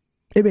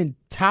 They've been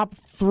top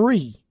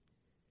 3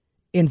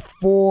 in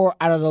 4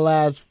 out of the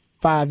last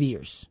 5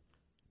 years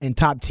and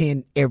top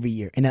 10 every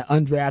year in the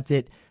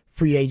undrafted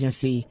free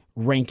agency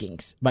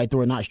rankings by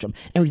Thor Nystrom.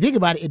 And when you think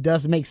about it, it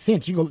does make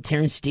sense. You go to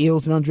Terrence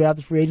Steele's an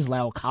undrafted free agent.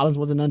 Lyle Collins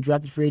was an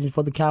undrafted free agent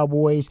for the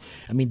Cowboys.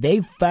 I mean,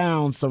 they've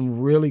found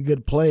some really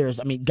good players.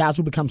 I mean, guys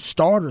who become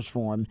starters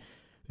for them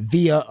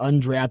via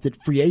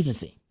undrafted free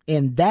agency.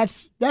 And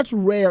that's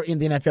rare in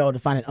the NFL to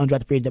find an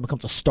undrafted free agent that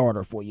becomes a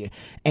starter for you.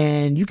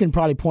 And you can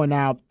probably point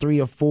out 3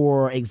 or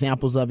 4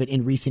 examples of it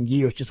in recent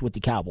years just with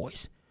the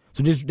Cowboys.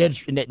 So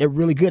they're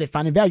really good at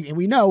finding value. And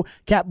we know,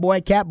 Cap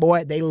Boy,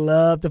 they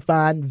love to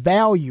find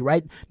value,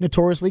 right?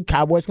 Notoriously,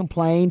 Cowboys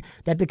complain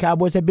that the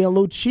Cowboys have been a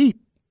little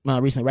cheap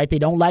recently, right? They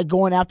don't like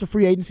going after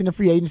free agents in the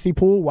free agency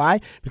pool.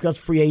 Why? Because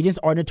free agents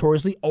are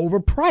notoriously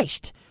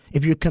overpriced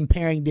if you're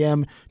comparing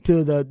them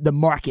to the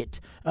market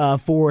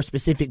for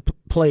specific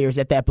players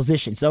at that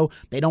position. So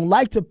they don't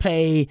like to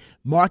pay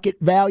market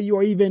value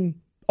or even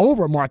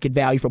over market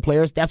value for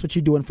players. That's what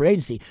you do in free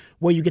agency.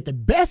 Where you get the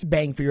best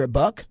bang for your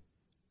buck,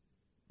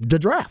 the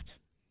draft.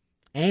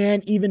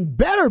 And even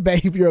better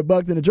bang for your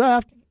buck than the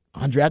draft,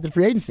 undrafted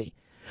free agency.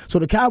 So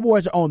the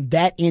Cowboys are on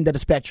that end of the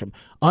spectrum.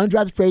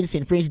 Undrafted free agency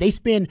and free agency, they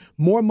spend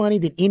more money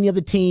than any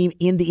other team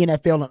in the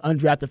NFL on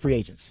undrafted free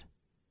agents.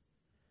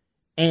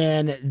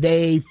 And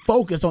they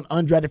focus on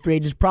undrafted free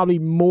agents probably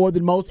more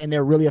than most, and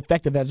they're really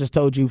effective. As I just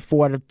told you,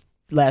 4 out of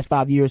the last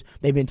 5 years,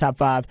 they've been top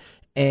 5,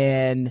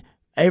 and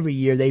every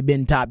year they've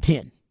been top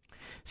 10.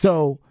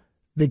 So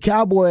the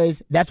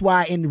Cowboys, that's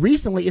why, and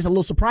recently it's a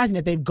little surprising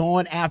that they've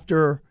gone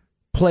after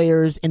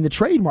players in the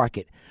trade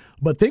market.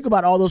 But think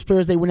about all those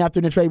players they went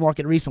after in the trade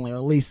market recently, or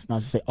at least,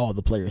 not to say all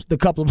the players, the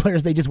couple of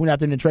players they just went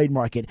after in the trade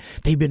market.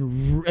 They've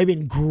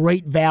been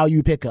great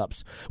value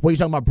pickups. What are you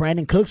talking about?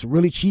 Brandon Cooks,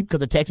 really cheap because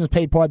the Texans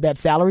paid part of that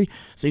salary.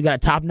 So you got a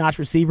top-notch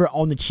receiver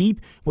on the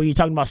cheap. When you're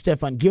talking about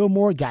Stephon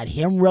Gilmore, got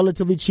him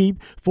relatively cheap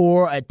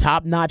for a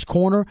top-notch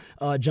corner.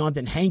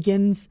 Jonathan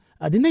Hankins.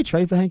 Didn't they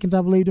trade for Hankins,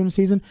 I believe, during the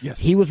season? Yes.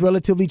 He was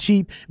relatively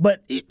cheap.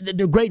 But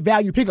the great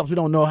value pickups, we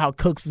don't know how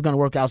Cooks is going to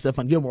work out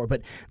Stephon Gilmore.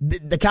 But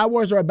the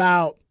Cowboys are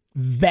about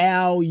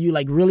value,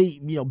 like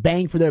really,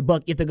 bang for their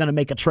buck if they're going to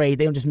make a trade.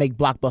 They don't just make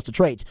blockbuster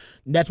trades.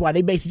 And that's why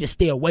they basically just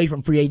stay away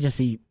from free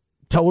agency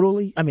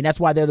totally. I mean, that's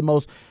why they're the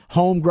most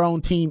homegrown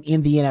team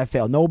in the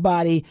NFL.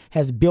 Nobody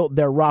has built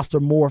their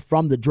roster more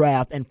from the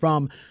draft and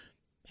from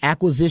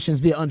acquisitions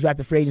via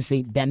undrafted free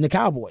agency than the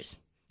Cowboys.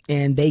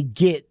 And they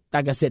get,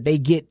 like I said, they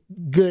get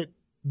good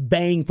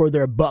bang for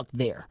their buck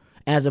there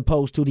as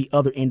opposed to the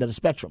other end of the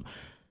spectrum.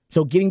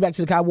 So getting back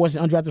to the Cowboys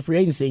and undrafted free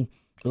agency,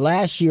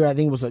 Last year, I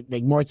think it was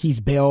like Marquise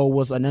Bell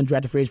was an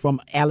undrafted free agent from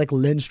Alec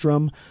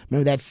Lindstrom.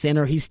 Remember that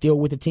center? He's still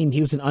with the team.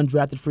 He was an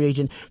undrafted free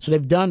agent. So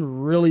they've done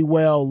really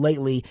well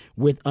lately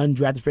with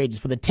undrafted free agents.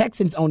 For the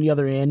Texans on the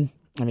other end,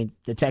 I mean,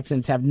 the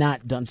Texans have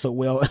not done so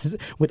well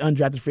with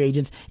undrafted free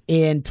agents.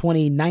 In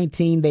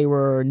 2019, they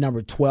were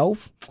number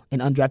 12 in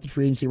undrafted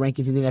free agency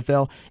rankings in the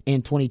NFL.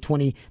 In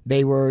 2020,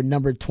 they were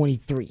number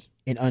 23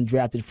 in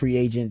undrafted free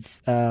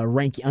agents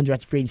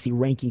undrafted free agency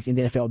rankings in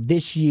the NFL.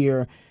 This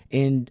year,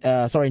 in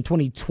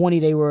 2020,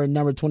 they were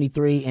number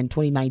 23. In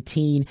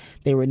 2019,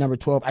 they were number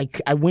 12.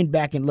 I went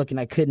back and looked, and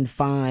I couldn't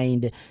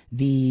find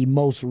the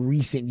most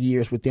recent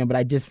years with them, but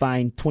I just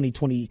find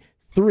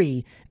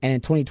 2023. And in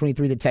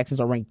 2023, the Texans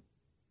are ranked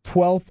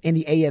 12th in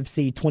the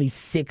AFC,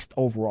 26th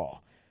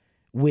overall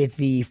with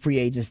the free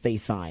agents they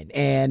signed.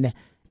 And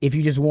if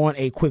you just want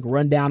a quick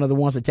rundown of the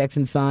ones the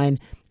Texans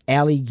signed,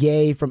 Ali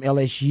Gay from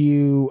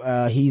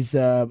LSU, he's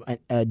a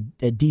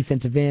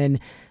defensive end.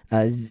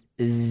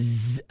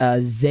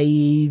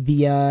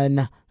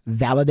 Xavier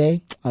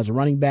Valade as a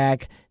running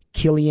back.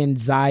 Killian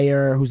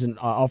Zaire, who's an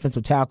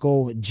offensive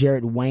tackle.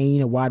 Jarrett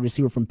Wayne, a wide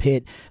receiver from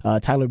Pitt.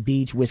 Tyler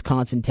Beach,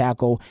 Wisconsin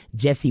tackle.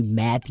 Jesse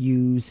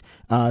Matthews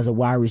as a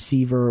wide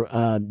receiver.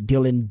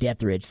 Dylan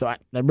Dethridge. So I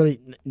really,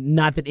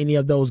 not that any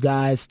of those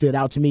guys stood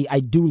out to me. I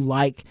do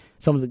like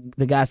some of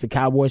the guys the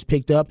Cowboys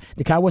picked up.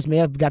 The Cowboys may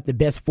have got the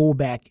best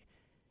fullback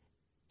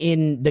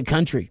in the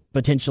country,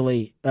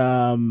 potentially,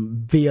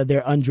 via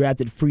their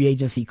undrafted free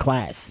agency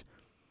class.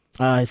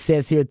 It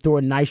says here,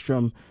 Thor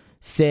Nystrom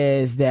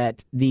says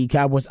that the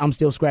Cowboys, I'm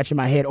still scratching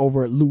my head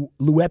over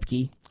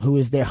Luepke, who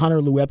is their Hunter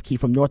Luepke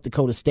from North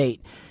Dakota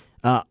State.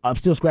 I'm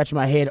still scratching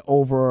my head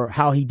over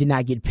how he did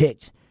not get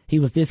picked. He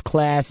was this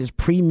class's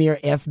premier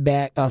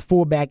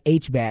fullback,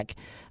 H-back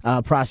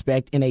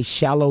prospect in a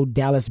shallow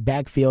Dallas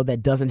backfield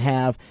that doesn't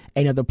have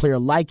another player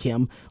like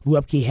him.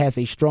 Luepke has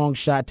a strong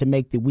shot to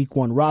make the Week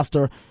 1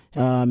 roster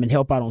and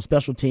help out on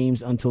special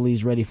teams until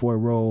he's ready for a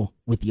role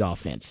with the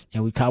offense.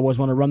 And we Cowboys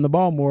want to run the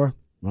ball more.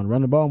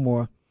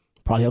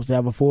 Probably helps to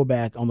have a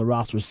fullback on the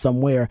roster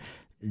somewhere.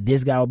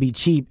 This guy will be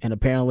cheap, and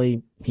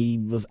apparently he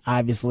was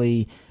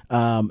obviously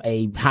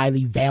a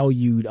highly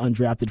valued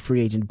undrafted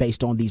free agent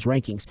based on these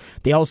rankings.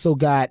 They also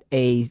got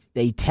a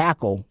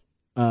tackle,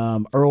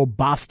 Earl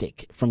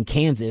Bostic from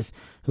Kansas,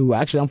 who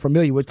actually I'm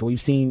familiar with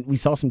because we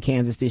saw some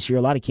Kansas this year,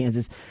 a lot of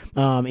Kansas.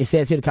 It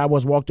says here the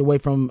Cowboys walked away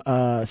from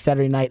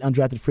Saturday night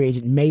undrafted free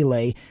agent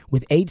melee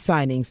with 8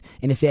 signings,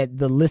 and it said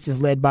the list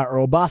is led by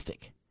Earl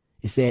Bostic.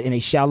 It said in a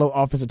shallow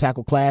offensive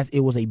tackle class, it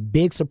was a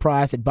big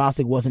surprise that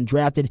Bostic wasn't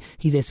drafted.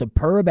 He's a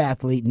superb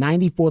athlete,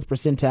 94th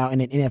percentile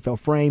in an NFL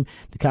frame.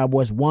 The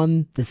Cowboys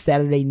won the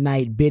Saturday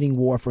night bidding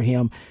war for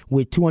him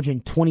with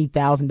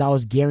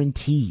 $220,000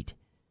 guaranteed.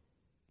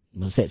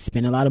 As I said,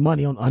 spending a lot of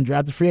money on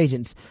undrafted free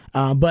agents.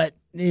 But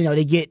you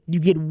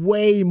get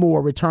way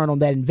more return on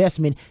that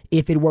investment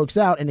if it works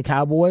out. And the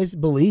Cowboys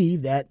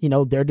believe that,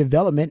 their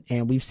development,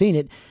 and we've seen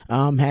it,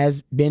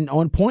 has been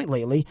on point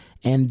lately.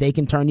 And they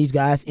can turn these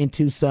guys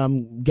into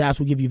some guys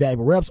who give you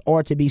valuable reps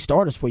or to be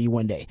starters for you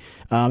one day.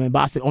 And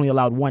Boston only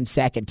allowed 1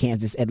 sack at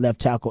Kansas at left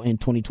tackle in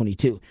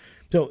 2022.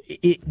 So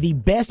the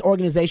best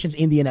organizations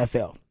in the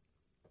NFL,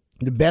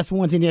 the best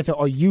ones in the NFL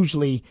are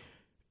usually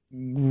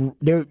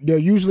they're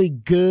usually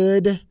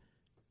good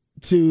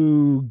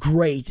to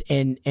great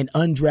and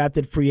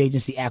undrafted free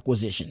agency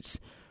acquisitions.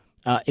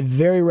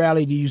 Very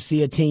rarely do you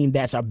see a team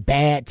that's a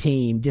bad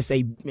team, just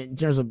in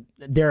terms of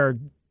their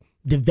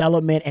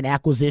development and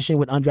acquisition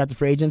with undrafted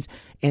free agents,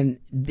 and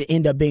they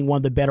end up being one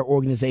of the better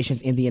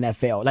organizations in the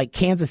NFL. Like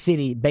Kansas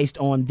City, based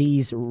on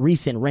these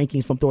recent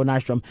rankings from Thor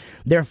Nystrom,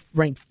 they're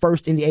ranked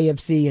first in the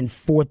AFC and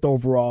 4th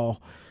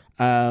overall.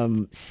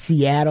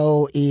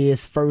 Seattle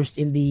is first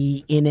in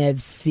the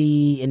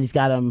NFC, and he's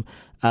got them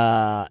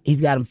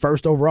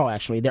first overall,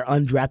 actually. They're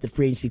undrafted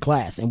free agency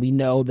class. And we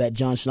know that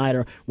John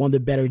Schneider, one of the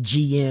better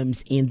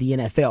GMs in the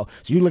NFL.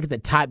 So you look at the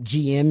top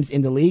GMs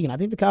in the league, and I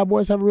think the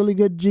Cowboys have a really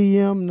good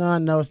GM.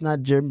 No, it's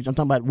not Jerry. I'm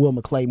talking about Will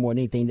McClay more than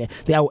anything.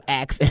 They will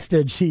act as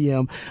their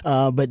GM.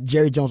 But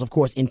Jerry Jones, of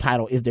course, in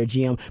title is their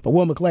GM. But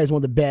Will McClay is one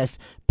of the best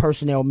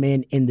personnel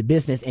men in the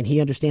business, and he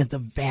understands the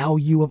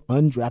value of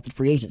undrafted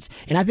free agents.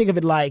 And I think of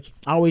it like,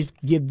 I always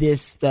give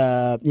this,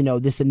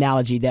 this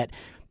analogy that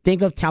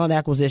think of talent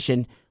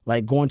acquisition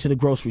like going to the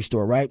grocery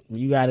store, right?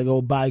 You got to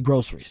go buy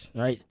groceries,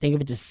 right? Think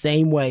of it the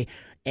same way.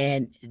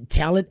 And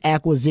talent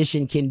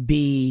acquisition can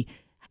be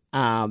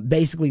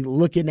basically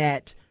looking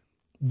at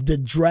the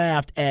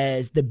draft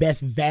as the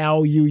best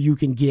value you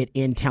can get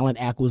in talent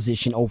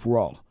acquisition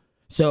overall.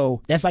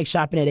 So that's like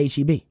shopping at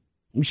H-E-B.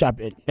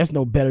 That's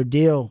no better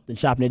deal than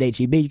shopping at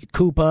H-E-B. You get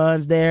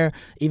coupons there,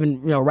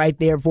 even right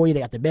there for you. They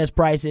got the best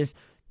prices.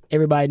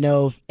 Everybody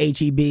knows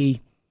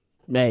H-E-B.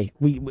 Hey,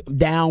 we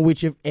down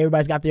with you.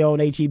 Everybody's got their own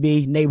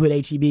H-E-B, neighborhood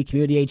H-E-B,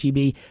 community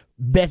H-E-B.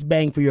 Best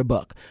bang for your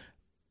buck.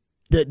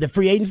 The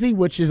free agency,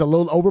 which is a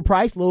little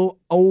overpriced, a little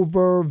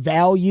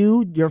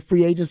overvalued, your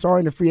free agents are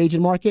in the free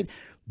agent market,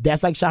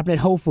 that's like shopping at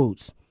Whole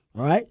Foods.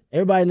 All right?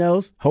 Everybody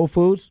knows Whole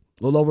Foods,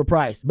 a little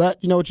overpriced. But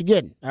you know what you're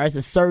getting. All right?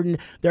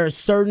 There are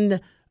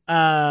certain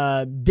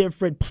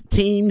different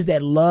teams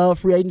that love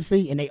free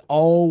agency, and they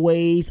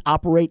always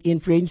operate in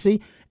free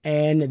agency.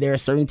 And there are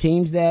certain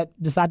teams that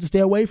decide to stay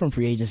away from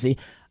free agency.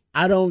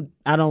 I don't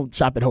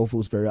shop at Whole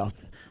Foods very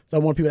often. So I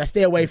want people that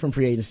stay away from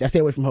free agency. I stay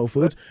away from Whole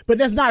Foods. But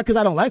that's not because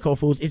I don't like Whole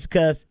Foods. It's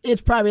because it's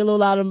probably a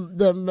little out of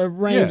the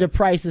range of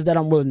prices that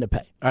I'm willing to pay.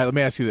 All right, let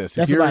me ask you this.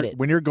 That's about it.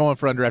 When you're going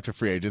for undrafted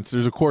free agents,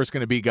 there's, of course,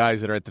 going to be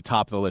guys that are at the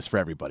top of the list for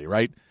everybody,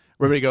 right?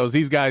 Everybody goes,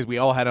 these guys, we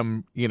all had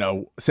them,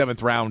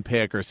 7th-round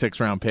pick or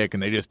 6th-round pick,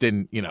 and they just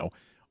didn't,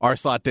 our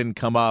slot didn't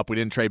come up. We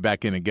didn't trade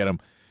back in and get them.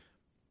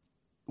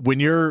 When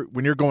you're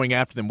going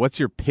after them, what's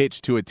your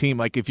pitch to a team?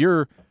 Like if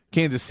you're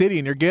Kansas City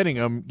and you're getting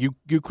them,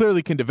 you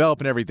clearly can develop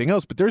and everything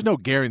else, but there's no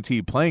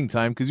guaranteed playing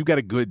time because you've got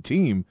a good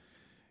team.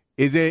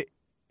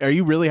 Are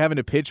you really having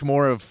to pitch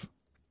more of,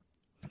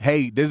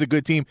 hey, this is a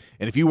good team,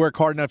 and if you work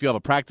hard enough, you'll have a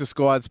practice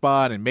squad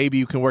spot, and maybe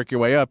you can work your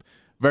way up,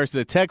 versus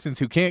the Texans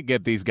who can't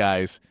get these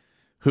guys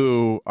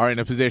who are in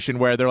a position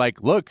where they're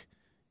like, look,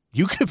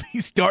 you could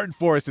be starting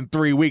for us in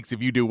 3 weeks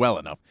if you do well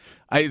enough.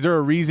 Is there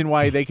a reason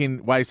why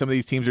some of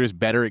these teams are just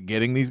better at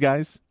getting these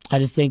guys? I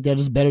just think they're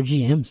just better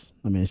GMs.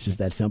 I mean, it's just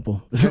that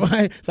simple.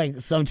 It's like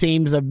some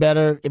teams are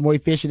better and more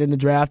efficient in the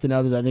draft than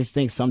others. I just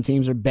think some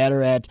teams are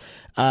better at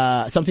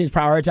some teams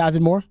prioritize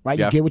it more, right?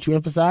 You get what you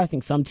emphasize. I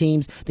think some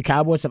teams, the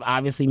Cowboys have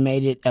obviously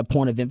made it a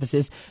point of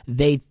emphasis.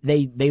 They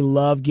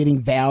love getting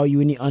value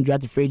in the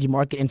undrafted free agent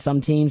market, and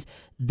some teams,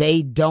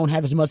 they don't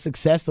have as much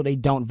success, so they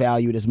don't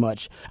value it as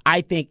much. I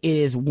think it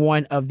is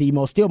one of the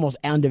most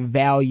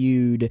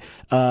undervalued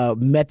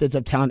methods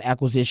of talent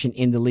acquisition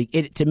in the league.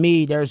 To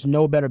me, there's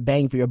no better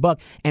bang for your buck,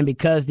 and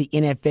because the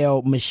NFL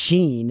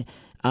machine,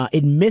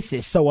 it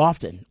misses so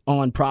often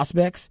on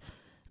prospects.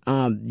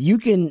 You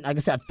can, like I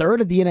said, a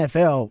third of the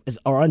NFL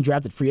are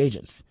undrafted free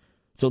agents.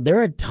 So there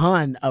are a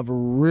ton of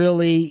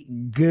really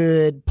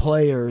good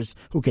players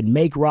who can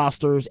make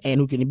rosters and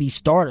who can be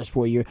starters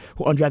for you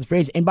who are undrafted free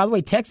agents. And by the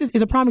way, Texas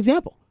is a prime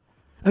example.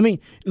 I mean,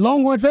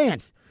 Longhorn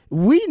fans,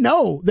 we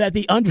know that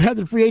the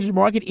undrafted free agent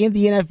market in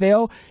the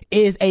NFL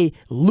is a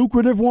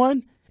lucrative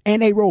one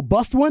and a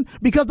robust one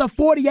because the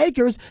 40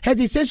 acres has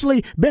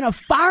essentially been a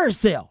fire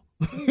sale.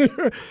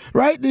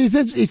 Right?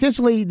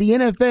 Essentially, the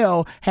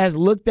NFL has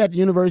looked at the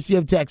University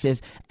of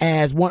Texas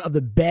as one of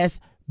the best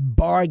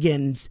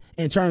bargains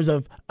in terms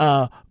of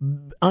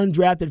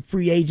undrafted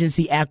free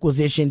agency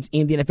acquisitions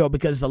in the NFL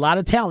because it's a lot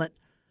of talent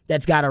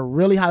that's got a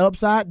really high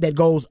upside that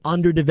goes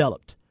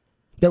underdeveloped.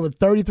 There were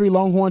 33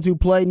 Longhorns who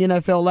played in the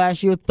NFL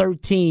last year.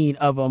 13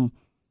 of them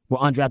were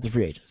undrafted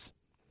free agents.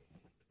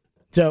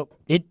 So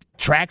it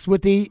tracks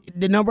with the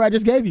number I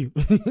just gave you.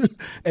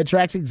 It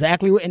tracks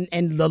exactly,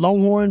 and the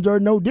Longhorns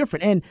are no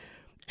different. And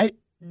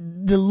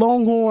the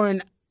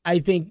Longhorn, I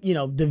think,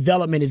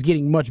 development is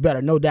getting much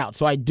better, no doubt.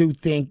 So I do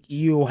think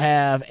you'll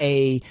have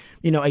a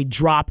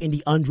drop in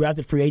the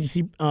undrafted free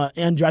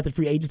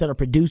agents that are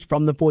produced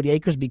from the 40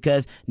 acres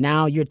because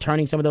now you're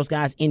turning some of those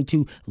guys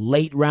into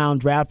late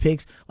round draft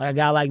picks. Like a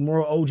guy like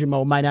Moro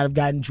Ojimo might not have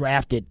gotten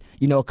drafted,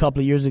 a couple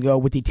of years ago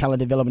with the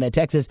talent development at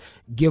Texas.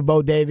 Give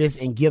Bo Davis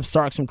and give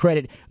Sark some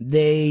credit.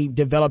 They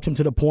developed him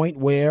to the point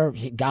where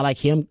a guy like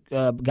him,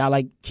 guy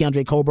like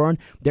Keandre Coburn,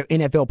 they're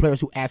NFL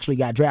players who actually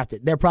got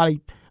drafted. They're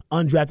probably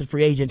undrafted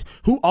free agents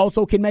who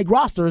also can make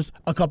rosters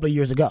a couple of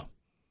years ago,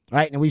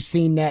 right? And we've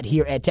seen that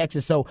here at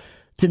Texas. So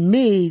to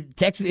me,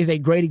 Texas is a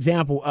great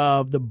example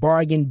of the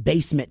bargain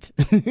basement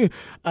kind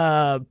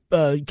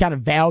of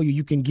value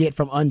you can get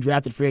from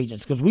undrafted free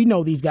agents because we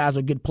know these guys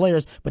are good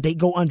players, but they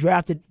go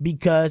undrafted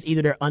because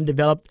either they're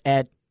undeveloped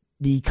at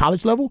the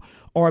college level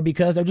or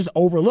because they're just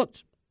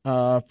overlooked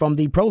from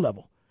the pro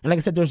level. And like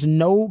I said, there's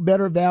no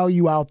better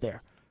value out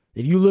there.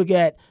 If you look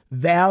at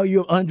value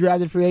of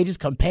undrafted free agents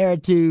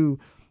compared to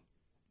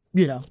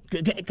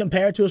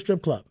a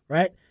strip club,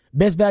 right?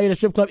 Best value in a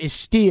strip club is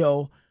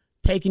still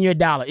taking your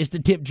dollar. It's the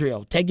tip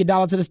drill. Take your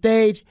dollar to the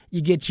stage.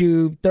 You get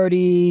you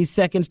 30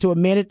 seconds to a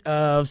minute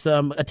of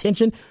some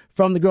attention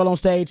from the girl on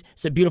stage.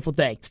 It's a beautiful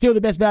thing. Still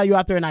the best value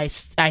out there. And I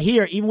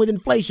hear, even with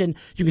inflation,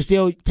 you can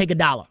still take a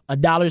dollar. A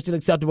dollar is still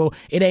acceptable.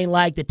 It ain't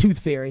like the tooth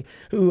fairy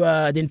who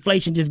the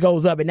inflation just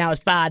goes up and now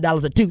it's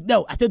 $5 a tooth.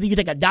 No, I still think you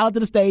take a dollar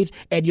to the stage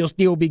and you'll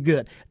still be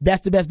good.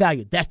 That's the best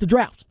value. That's the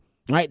draft.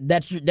 Right,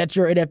 that's your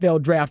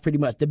NFL draft pretty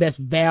much. The best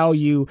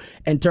value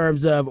in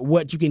terms of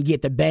what you can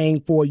get, the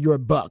bang for your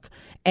buck.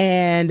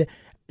 And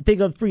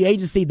think of free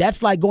agency,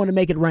 that's like going to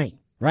make it rain,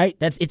 right?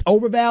 It's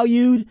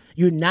overvalued.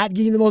 You're not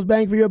getting the most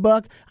bang for your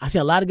buck. I see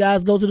a lot of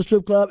guys go to the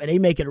strip club and they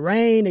make it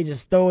rain. They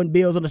just throwing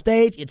bills on the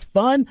stage. It's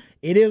fun.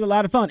 It is a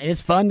lot of fun. And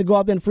it's fun to go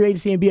out there in free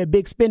agency and be a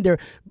big spender,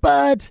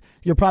 but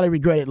you'll probably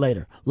regret it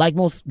later. Like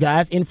most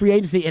guys in free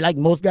agency and like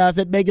most guys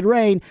that make it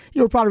rain,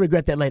 you'll probably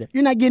regret that later.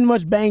 You're not getting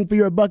much bang for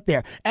your buck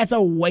there. That's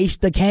a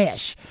waste of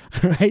cash,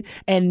 right?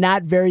 And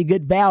not very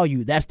good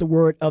value. That's the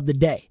word of the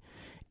day.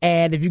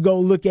 And if you go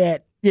look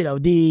at,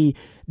 the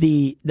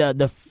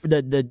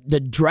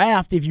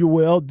draft, if you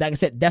will, like I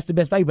said, that's the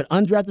best value. But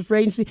undrafted free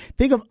agency,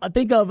 think of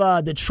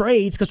the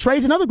trades, because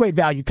trades another great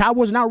value.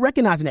 Cowboys are now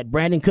recognizing that.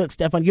 Brandon Cooks,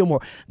 Stephon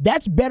Gilmore,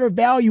 that's better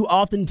value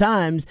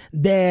oftentimes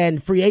than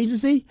free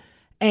agency.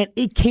 And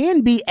it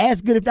can be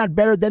as good, if not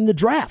better, than the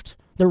draft.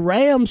 The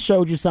Rams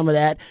showed you some of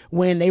that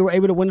when they were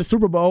able to win the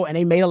Super Bowl, and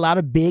they made a lot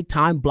of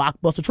big-time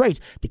blockbuster trades.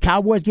 The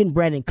Cowboys getting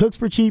Brandon Cooks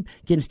for cheap,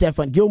 getting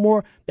Stephon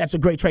Gilmore, that's a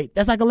great trade.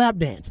 That's like a lap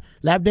dance.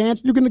 Lap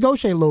dance, you can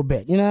negotiate a little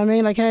bit. You know what I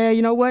mean? Like, hey,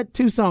 you know what?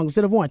 2 songs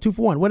instead of 1, 2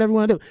 for 1, whatever you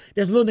want to do.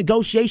 There's a little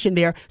negotiation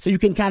there, so you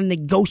can kind of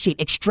negotiate,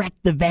 extract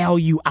the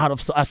value out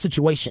of a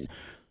situation.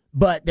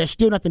 But there's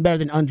still nothing better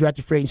than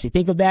undrafted free agency.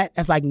 Think of that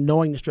as like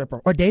knowing the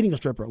stripper or dating a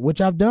stripper, which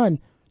I've done.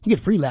 You get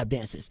free lap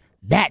dances.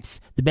 That's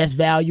the best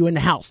value in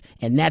the house,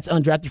 and that's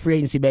undrafted free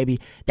agency,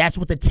 baby. That's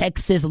what the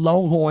Texas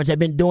Longhorns have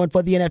been doing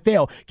for the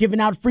NFL, giving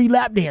out free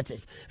lap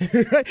dances.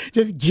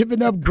 Just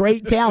giving up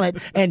great talent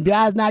and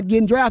guys not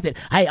getting drafted.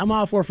 Hey, I'm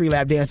all for free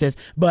lap dances,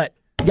 but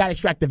you got to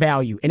extract the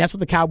value, and that's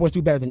what the Cowboys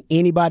do better than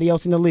anybody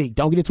else in the league.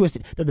 Don't get it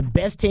twisted. They're the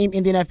best team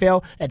in the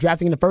NFL at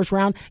drafting in the first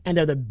round, and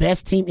they're the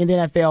best team in the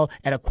NFL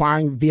at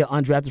acquiring via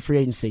undrafted free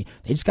agency.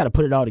 They just got to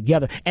put it all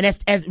together. And as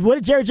what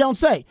did Jerry Jones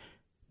say?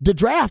 The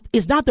draft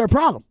is not their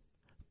problem.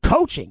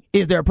 Coaching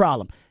is their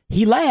problem.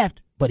 He laughed,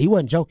 but he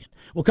wasn't joking.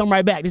 We'll come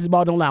right back. This is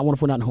Ball Don't Lie,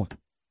 104.9 The Horn.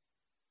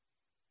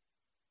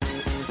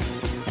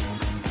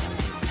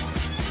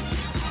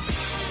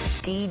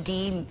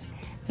 DD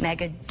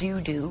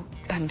Mangudu.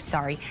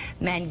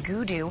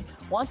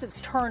 Once it's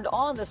turned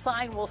on, the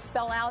sign will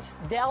spell out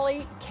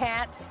Deli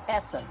Cat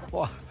Essen.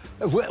 Well,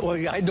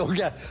 I don't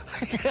get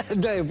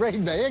they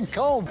bring the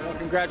income. Well,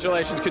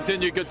 congratulations.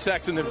 Continue good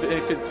sex in the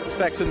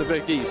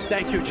Big East.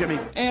 Thank you, Jimmy.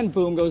 And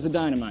boom goes the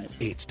dynamite.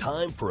 It's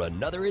time for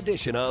another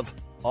edition of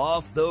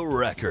Off the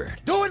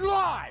Record. Do it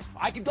live.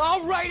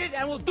 I'll write it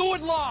and we'll do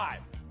it live.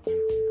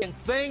 And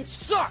thing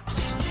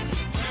sucks.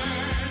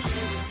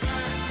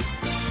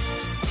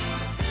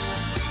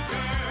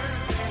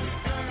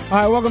 All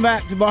right, welcome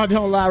back to Ball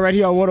Don't Lie right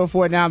here on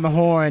 104.9 The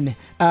Horn.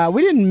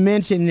 We didn't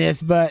mention this,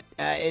 but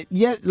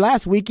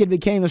last week it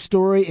became a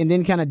story and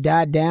then kind of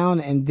died down.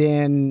 And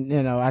then,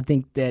 I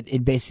think that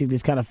it basically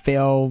just kind of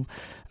fell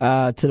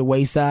to the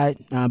wayside,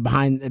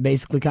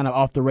 basically kind of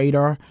off the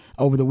radar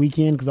over the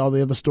weekend because all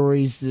the other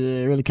stories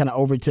really kind of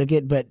overtook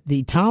it. But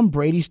the Tom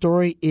Brady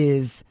story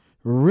is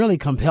really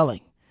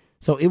compelling.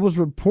 So it was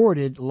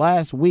reported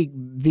last week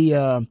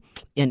via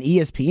an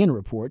ESPN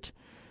report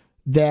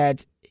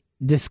that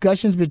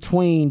discussions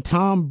between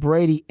Tom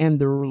Brady and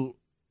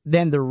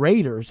the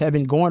Raiders have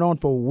been going on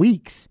for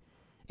weeks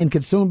and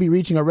could soon be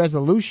reaching a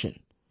resolution.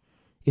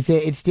 It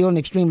said it's still an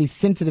extremely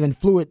sensitive and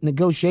fluid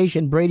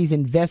negotiation. Brady's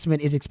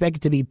investment is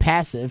expected to be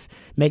passive,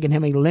 making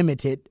him a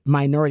limited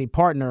minority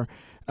partner.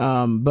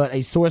 But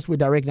a source with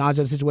direct knowledge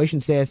of the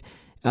situation says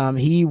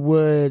he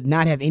would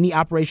not have any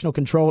operational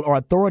control or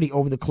authority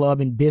over the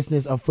club in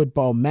business of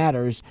football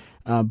matters.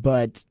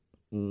 But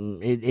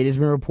it has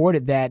been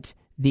reported that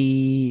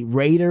the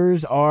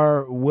Raiders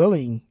are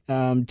willing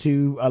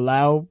to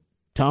allow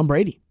Tom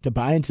Brady to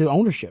buy into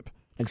ownership.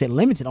 Like I said,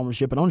 limited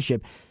ownership and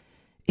ownership.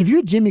 If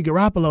you're Jimmy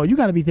Garoppolo, you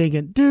got to be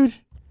thinking, dude,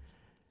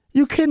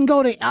 you couldn't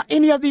go to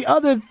any of the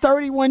other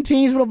 31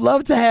 teams would have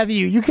loved to have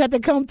you. You got to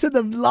come to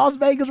the Las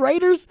Vegas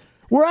Raiders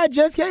where I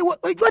just came. What?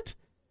 I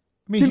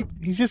mean,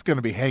 he's just going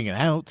to be hanging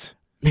out.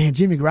 Man,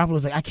 Jimmy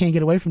Garoppolo's like, I can't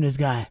get away from this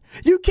guy.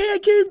 You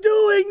can't keep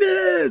doing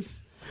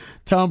this.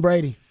 Tom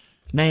Brady.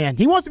 Man,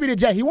 he wanted to be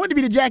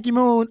the Jackie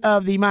Moon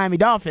of the Miami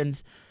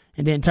Dolphins,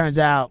 and then turns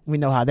out we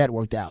know how that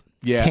worked out.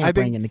 Yeah,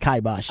 tampering in the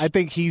kibosh. I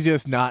think he's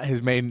just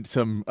has made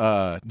some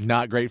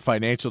not great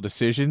financial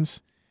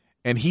decisions,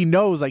 and he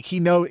knows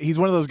he's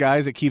one of those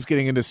guys that keeps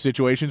getting into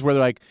situations where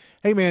they're like,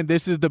 "Hey, man,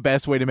 this is the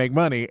best way to make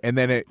money," and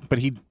then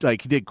he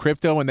did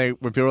crypto, and when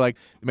people were like,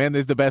 "Man,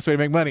 this is the best way to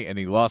make money," and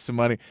he lost some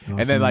money, and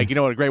then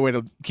what a great way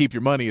to keep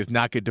your money is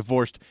not get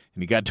divorced,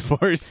 and he got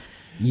divorced.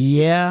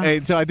 Yeah,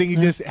 and so I think he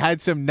just had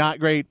some not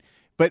great.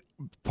 But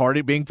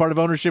being part of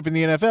ownership in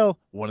the NFL,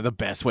 one of the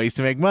best ways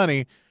to make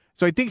money.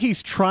 So I think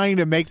he's trying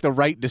to make the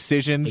right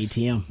decisions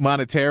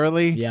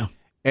monetarily. Yeah.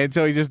 And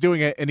so he's just doing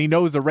it. And he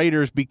knows the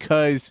Raiders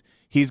because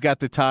he's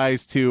got the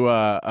ties to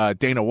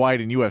Dana White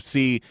and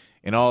UFC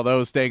and all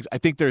those things. I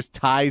think there's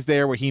ties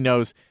there where he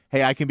knows,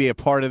 hey, I can be a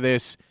part of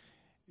this,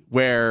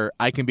 where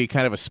I can be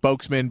kind of a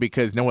spokesman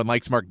because no one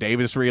likes Mark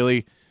Davis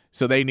really.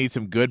 So they need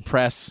some good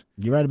press.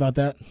 You're right about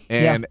that.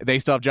 And they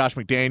still have Josh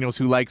McDaniels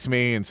who likes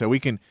me. And so I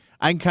can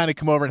kind of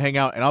come over and hang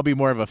out, and I'll be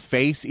more of a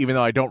face, even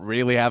though I don't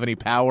really have any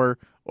power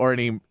or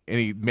any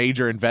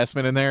major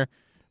investment in there.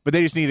 But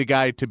they just need a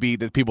guy to be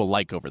that people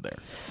like over there.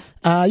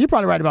 You're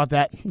probably right about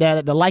that.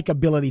 The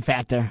likability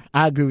factor.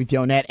 I agree with you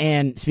on that.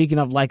 And speaking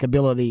of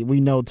likability,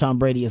 we know Tom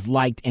Brady is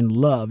liked and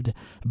loved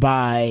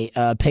by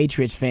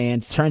Patriots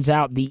fans. Turns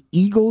out the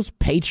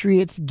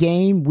Eagles-Patriots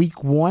game,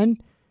 Week 1,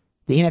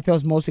 the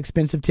NFL's most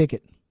expensive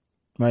ticket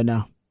right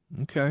now.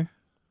 Okay.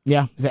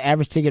 Yeah, the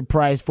average ticket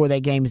price for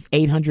that game is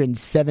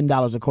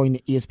 $807, according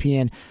to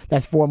ESPN.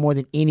 That's for more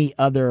than any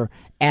other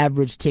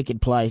average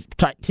ticket price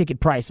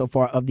so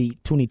far of the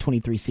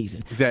 2023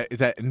 season. Is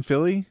that in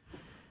Philly?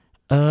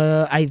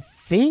 I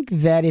think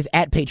that is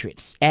at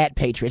Patriots.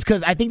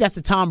 Because I think that's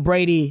the Tom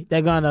Brady.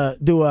 They're gonna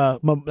do a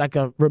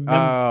remember.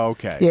 Oh,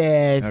 okay.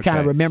 Yeah, it's kind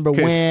of remember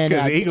when.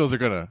 Because the Eagles are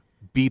gonna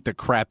beat the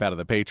crap out of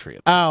the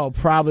Patriots. Oh,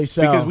 probably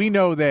so. Because we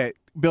know that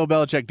Bill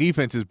Belichick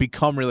defense has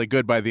become really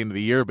good by the end of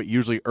the year, but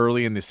usually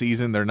early in the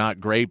season they're not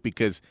great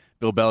because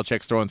Bill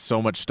Belichick's throwing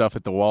so much stuff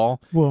at the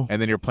wall,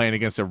 and then you're playing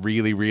against a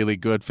really, really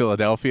good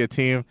Philadelphia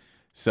team.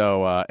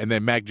 So, and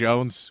then Mac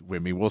Jones,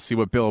 we'll see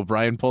what Bill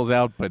O'Brien pulls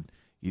out, but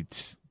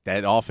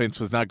that offense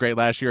was not great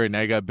last year, and now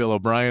you got Bill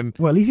O'Brien.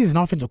 Well, at least he's an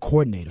offensive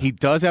coordinator. He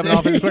does have an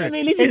offensive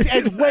coordinator.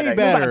 It's way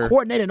better.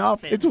 Coordinating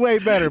offense. It's way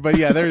better, but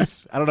yeah,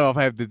 I don't know if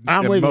I have the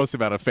most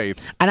amount of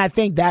faith. And I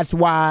think that's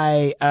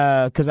why,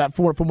 because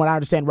from what I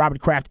understand, Robert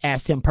Kraft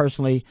asked him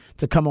personally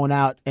to come on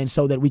out and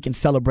so that we can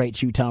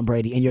celebrate you, Tom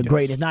Brady, and your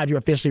greatness. Now you're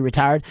officially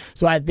retired.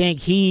 So I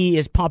think he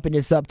is pumping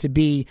this up to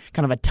be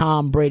kind of a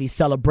Tom Brady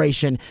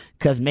celebration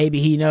because maybe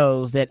he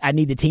knows that I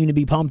need the team to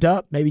be pumped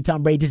up. Maybe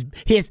Tom Brady, just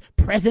his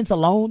presence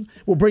alone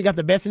will bring out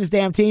the best in this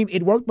damn team.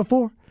 It worked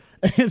before.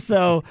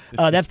 So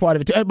that's part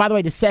of it, too. By the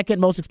way, the second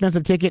most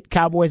expensive ticket,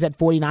 Cowboys at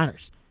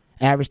 49ers.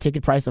 Average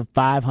ticket price of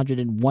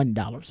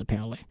 $501,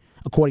 apparently,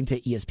 according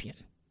to ESPN.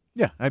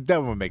 Yeah,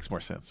 that one makes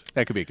more sense.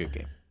 That could be a good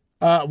game.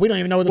 We don't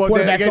even know what the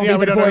quarterback's going to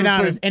be for the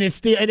 49ers, and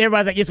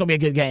everybody's like, it's going to be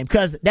a good game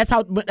because that's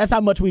how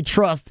much we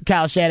trust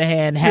Kyle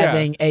Shanahan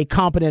having a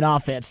competent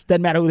offense.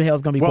 Doesn't matter who the hell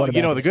is going to be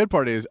quarterback. Well, the good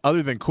part is,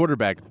 other than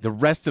quarterback, the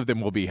rest of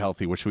them will be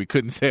healthy, which we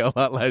couldn't say a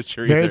lot last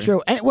year Very either.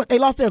 true. And they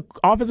lost their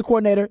offensive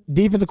coordinator,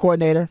 defensive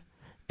coordinator,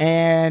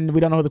 and we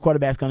don't know who the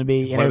quarterback's going to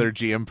be. One of their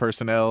GM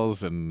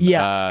personnels and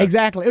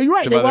exactly. You're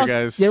right. Some other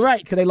guys. You're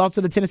right because they lost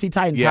to the Tennessee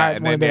Titans. Yeah,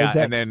 and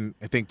then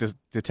I think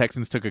the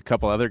Texans took a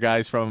couple other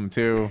guys from them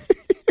too.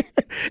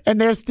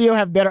 And they still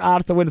have better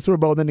odds to win the Super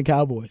Bowl than the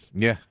Cowboys.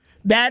 Yeah.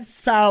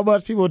 That's how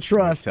much people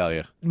trust. I tell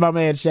you. My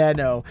man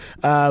Shano.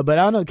 But I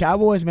don't know, the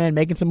Cowboys, man,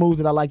 making some moves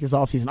that I like this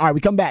offseason. All right,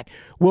 we come back.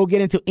 We'll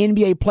get into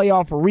NBA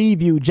playoff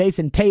review.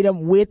 Jason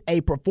Tatum with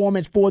a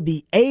performance for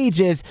the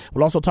ages.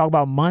 We'll also talk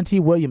about Monty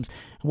Williams.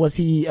 Was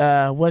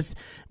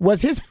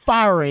his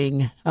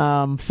firing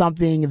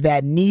something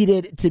that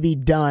needed to be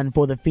done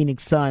for the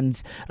Phoenix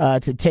Suns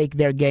to take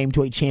their game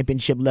to a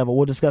championship level?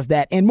 We'll discuss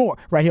that and more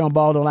right here on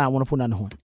Ball Don't Lie 104.9 The Horn.